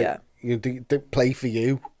pitch that play for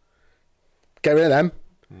you. Get rid of them.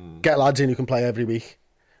 Get lads in who can play every week.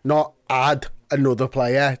 Not add another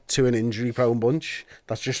player to an injury-prone bunch.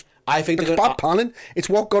 That's just. I think it's bad planning. It's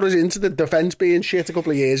what got us into the defence being shit a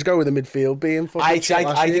couple of years ago with the midfield being fucking shit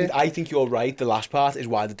last year. I think you're right. The last part is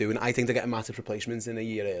why they're doing it. I think they're getting massive replacements in a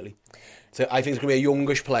year early. So I think it's going to be a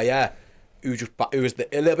youngish player who was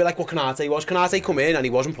a little bit like what Kanate was. Kanate come in and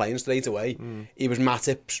he wasn't playing straight away. He was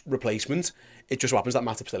Matip's replacement. It just happens that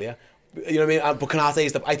Matip's still here. You know what I mean? But Kanate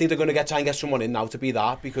is I think they're going to try and get someone in now to be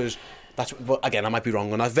that, because that's. But again, I might be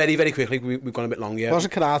wrong on that. Very, very quickly, we've gone a bit long here.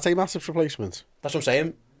 Wasn't Kanate Matip's replacement? That's what I'm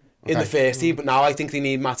saying. In the first team, but now I think they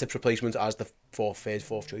need Matip's replacement as the fourth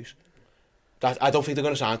choice. I don't think they're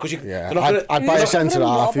going to sign because I'd buy a centre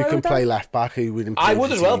half who can play left back who would improve. I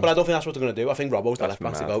would as well, but I don't think that's what they're going to do. I think Robbo's the left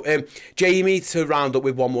back to go. Jamie, to round up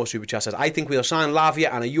with one more super chat, says I think we'll sign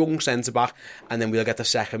Lavia and a young centre back, and then we'll get the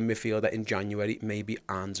second midfielder in January, maybe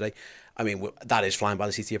Andre. I mean, that is flying by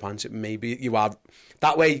the seat of your pants. Maybe you are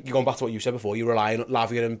that way. You're going back to what you said before. You're relying on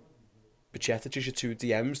Lavia and Bacchetic as your two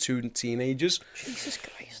DMs, two teenagers. Jesus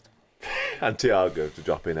Christ. And Thiago to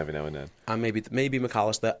drop in every now and then. And maybe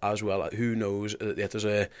McAllister as well. Who knows? There's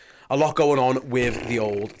a lot going on with the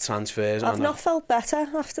old transfers. I've not felt better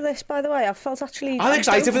after this, by the way. I've felt actually... I'm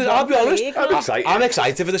excited for this. I'll be honest. I'm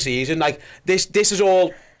excited for the season. Like this is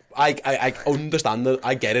all... I understand that.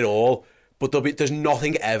 I get it all. But there's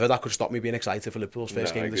nothing ever that could stop me being excited for Liverpool's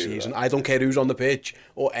first game of the season. I don't care who's on the pitch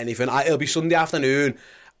or anything. It'll be Sunday afternoon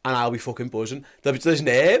and I'll be fucking buzzing. There's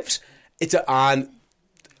nerves. And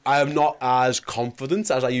I am not as confident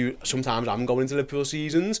as I sometimes am going into Liverpool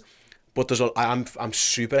seasons, but I'm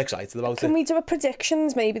super excited about it. Can we do a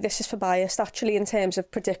predictions? Maybe this is for biased, actually, in terms of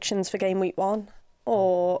predictions for game week 1,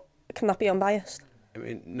 or can that be unbiased? I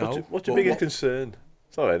mean, no. What's your biggest concern?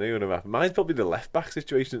 Sorry, I know you're going to happen. Mine's probably the left-back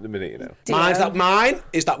situation at the minute, you know. Mine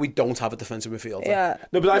is that we don't have a defensive midfielder. Yeah.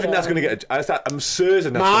 No, but I think that's going to get... I'm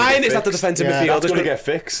certain that's Mine is that the defensive midfielder That's going to get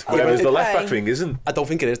fixed, whereas the left-back thing isn't. I don't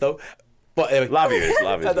think it is, though. But anyway, Lavia is.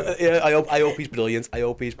 Yeah, I hope he's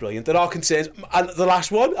brilliant. There are concerns. And the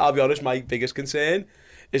last one, I'll be honest, my biggest concern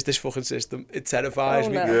is this fucking system. It terrifies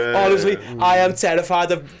me. Yeah. Honestly, I am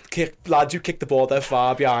terrified of lads who kick the ball that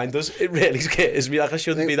far behind us. It really scares me. Like, I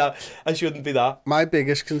shouldn't be that. My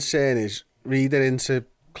biggest concern is reading into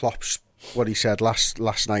Klopp's what he said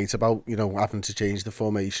last night about, you know, having to change the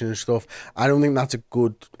formation and stuff. I don't think that's a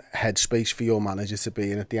good headspace for your manager to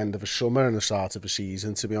be in at the end of a summer and the start of a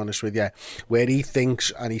season, to be honest with you, where he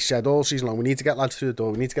thinks, and he said all season long, we need to get lads through the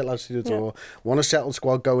door, want a settled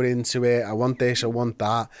squad going into it, I want this, I want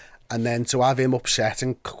that. And then to have him upset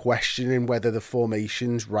and questioning whether the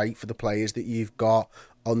formation's right for the players that you've got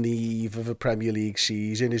on the eve of a Premier League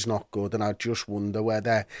season is not good. And I just wonder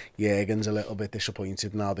whether Jurgen's a little bit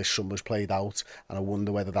disappointed now this summer's played out, and I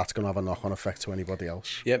wonder whether that's going to have a knock-on effect to anybody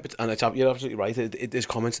else. Yeah, but you're absolutely right. His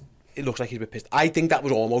comments, it looks like he's a bit pissed. I think that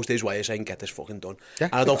was almost his way of saying, get this fucking done. Yeah,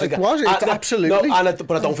 and I don't think absolutely. No,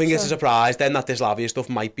 but I don't think it's a surprise then that this Lavia stuff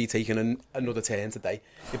might be taking another turn today.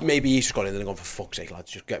 Maybe he's just gone in and gone, for fuck's sake,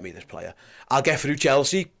 lads, just get me this player. I'll get through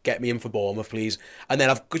Chelsea, get me in for Bournemouth, please. And then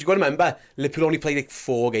because you've got to remember, Liverpool only played like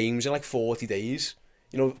 4 games in like 40 days.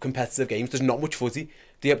 You know, competitive games. There's not much footy.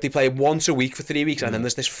 They play once a week for 3 weeks, and then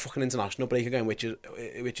there's this fucking international break again, which is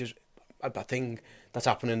a bad thing that's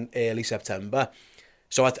happening early September.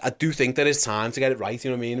 So I do think there is time to get it right,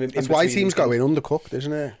 you know what I mean? That's why teams go in undercooked,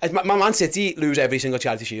 isn't it? Man City lose every single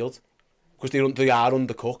Charity Shield because they are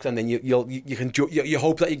undercooked, and then you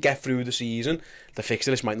hope that you get through the season. The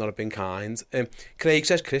fixture list might not have been kind. Craig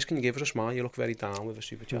says, Chris, can you give us a smile? You look very down with a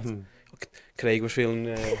super chat. Craig was feeling...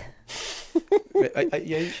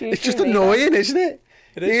 it's just annoying, isn't it?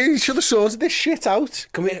 It is. You should have sorted this shit out.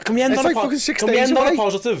 Can we end on a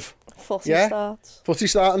positive? Footy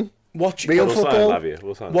starting. Watch real football.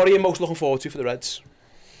 What are you most looking forward to for the Reds?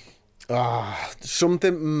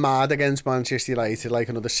 Something mad against Manchester United, like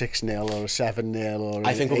another 6-0 or a 7-0 or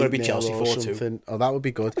I think we're going to be Chelsea 4-2. Oh, that would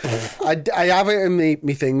be good. I have it in me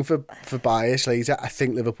thing for bias later. I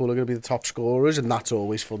think Liverpool are going to be the top scorers, and that's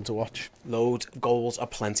always fun to watch. Loads, goals are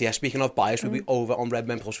plenty. Speaking of bias, we'll be over on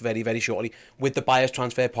Redmen Plus very, very shortly with the Bias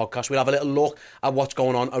Transfer Podcast. We'll have a little look at what's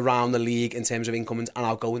going on around the league in terms of incomings and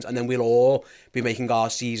outgoings, and then we'll all be making our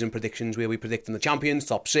season predictions. We'll be predicting the champions,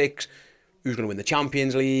 top 6, who's going to win the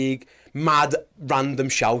Champions League. Mad random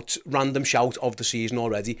shout of the season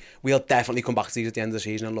already. We'll definitely come back to these at the end of the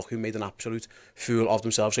season and look who made an absolute fool of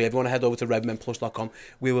themselves. So if you want to head over to redmenplus.com,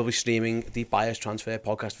 we will be streaming the Bias Transfer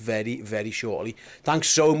Podcast very, very shortly. Thanks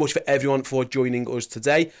so much for everyone for joining us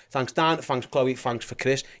today. Thanks Dan, thanks Chloe, thanks for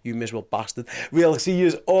Chris, you miserable bastard. We'll see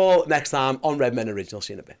you all next time on Redmen Original.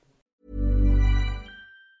 See you in a bit.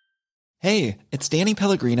 Hey, it's Danny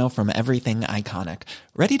Pellegrino from Everything Iconic.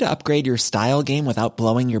 Ready to upgrade your style game without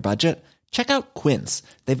blowing your budget? Check out Quince.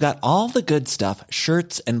 They've got all the good stuff,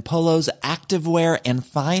 shirts and polos, activewear, and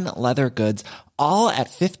fine leather goods, all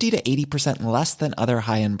at 50 to 80% less than other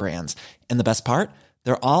high-end brands. And the best part?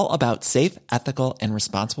 They're all about safe, ethical, and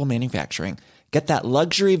responsible manufacturing. Get that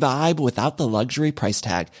luxury vibe without the luxury price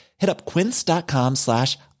tag. Hit up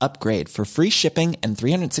quince.com/upgrade for free shipping and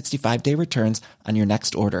 365-day returns on your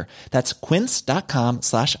next order. That's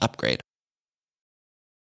quince.com/upgrade.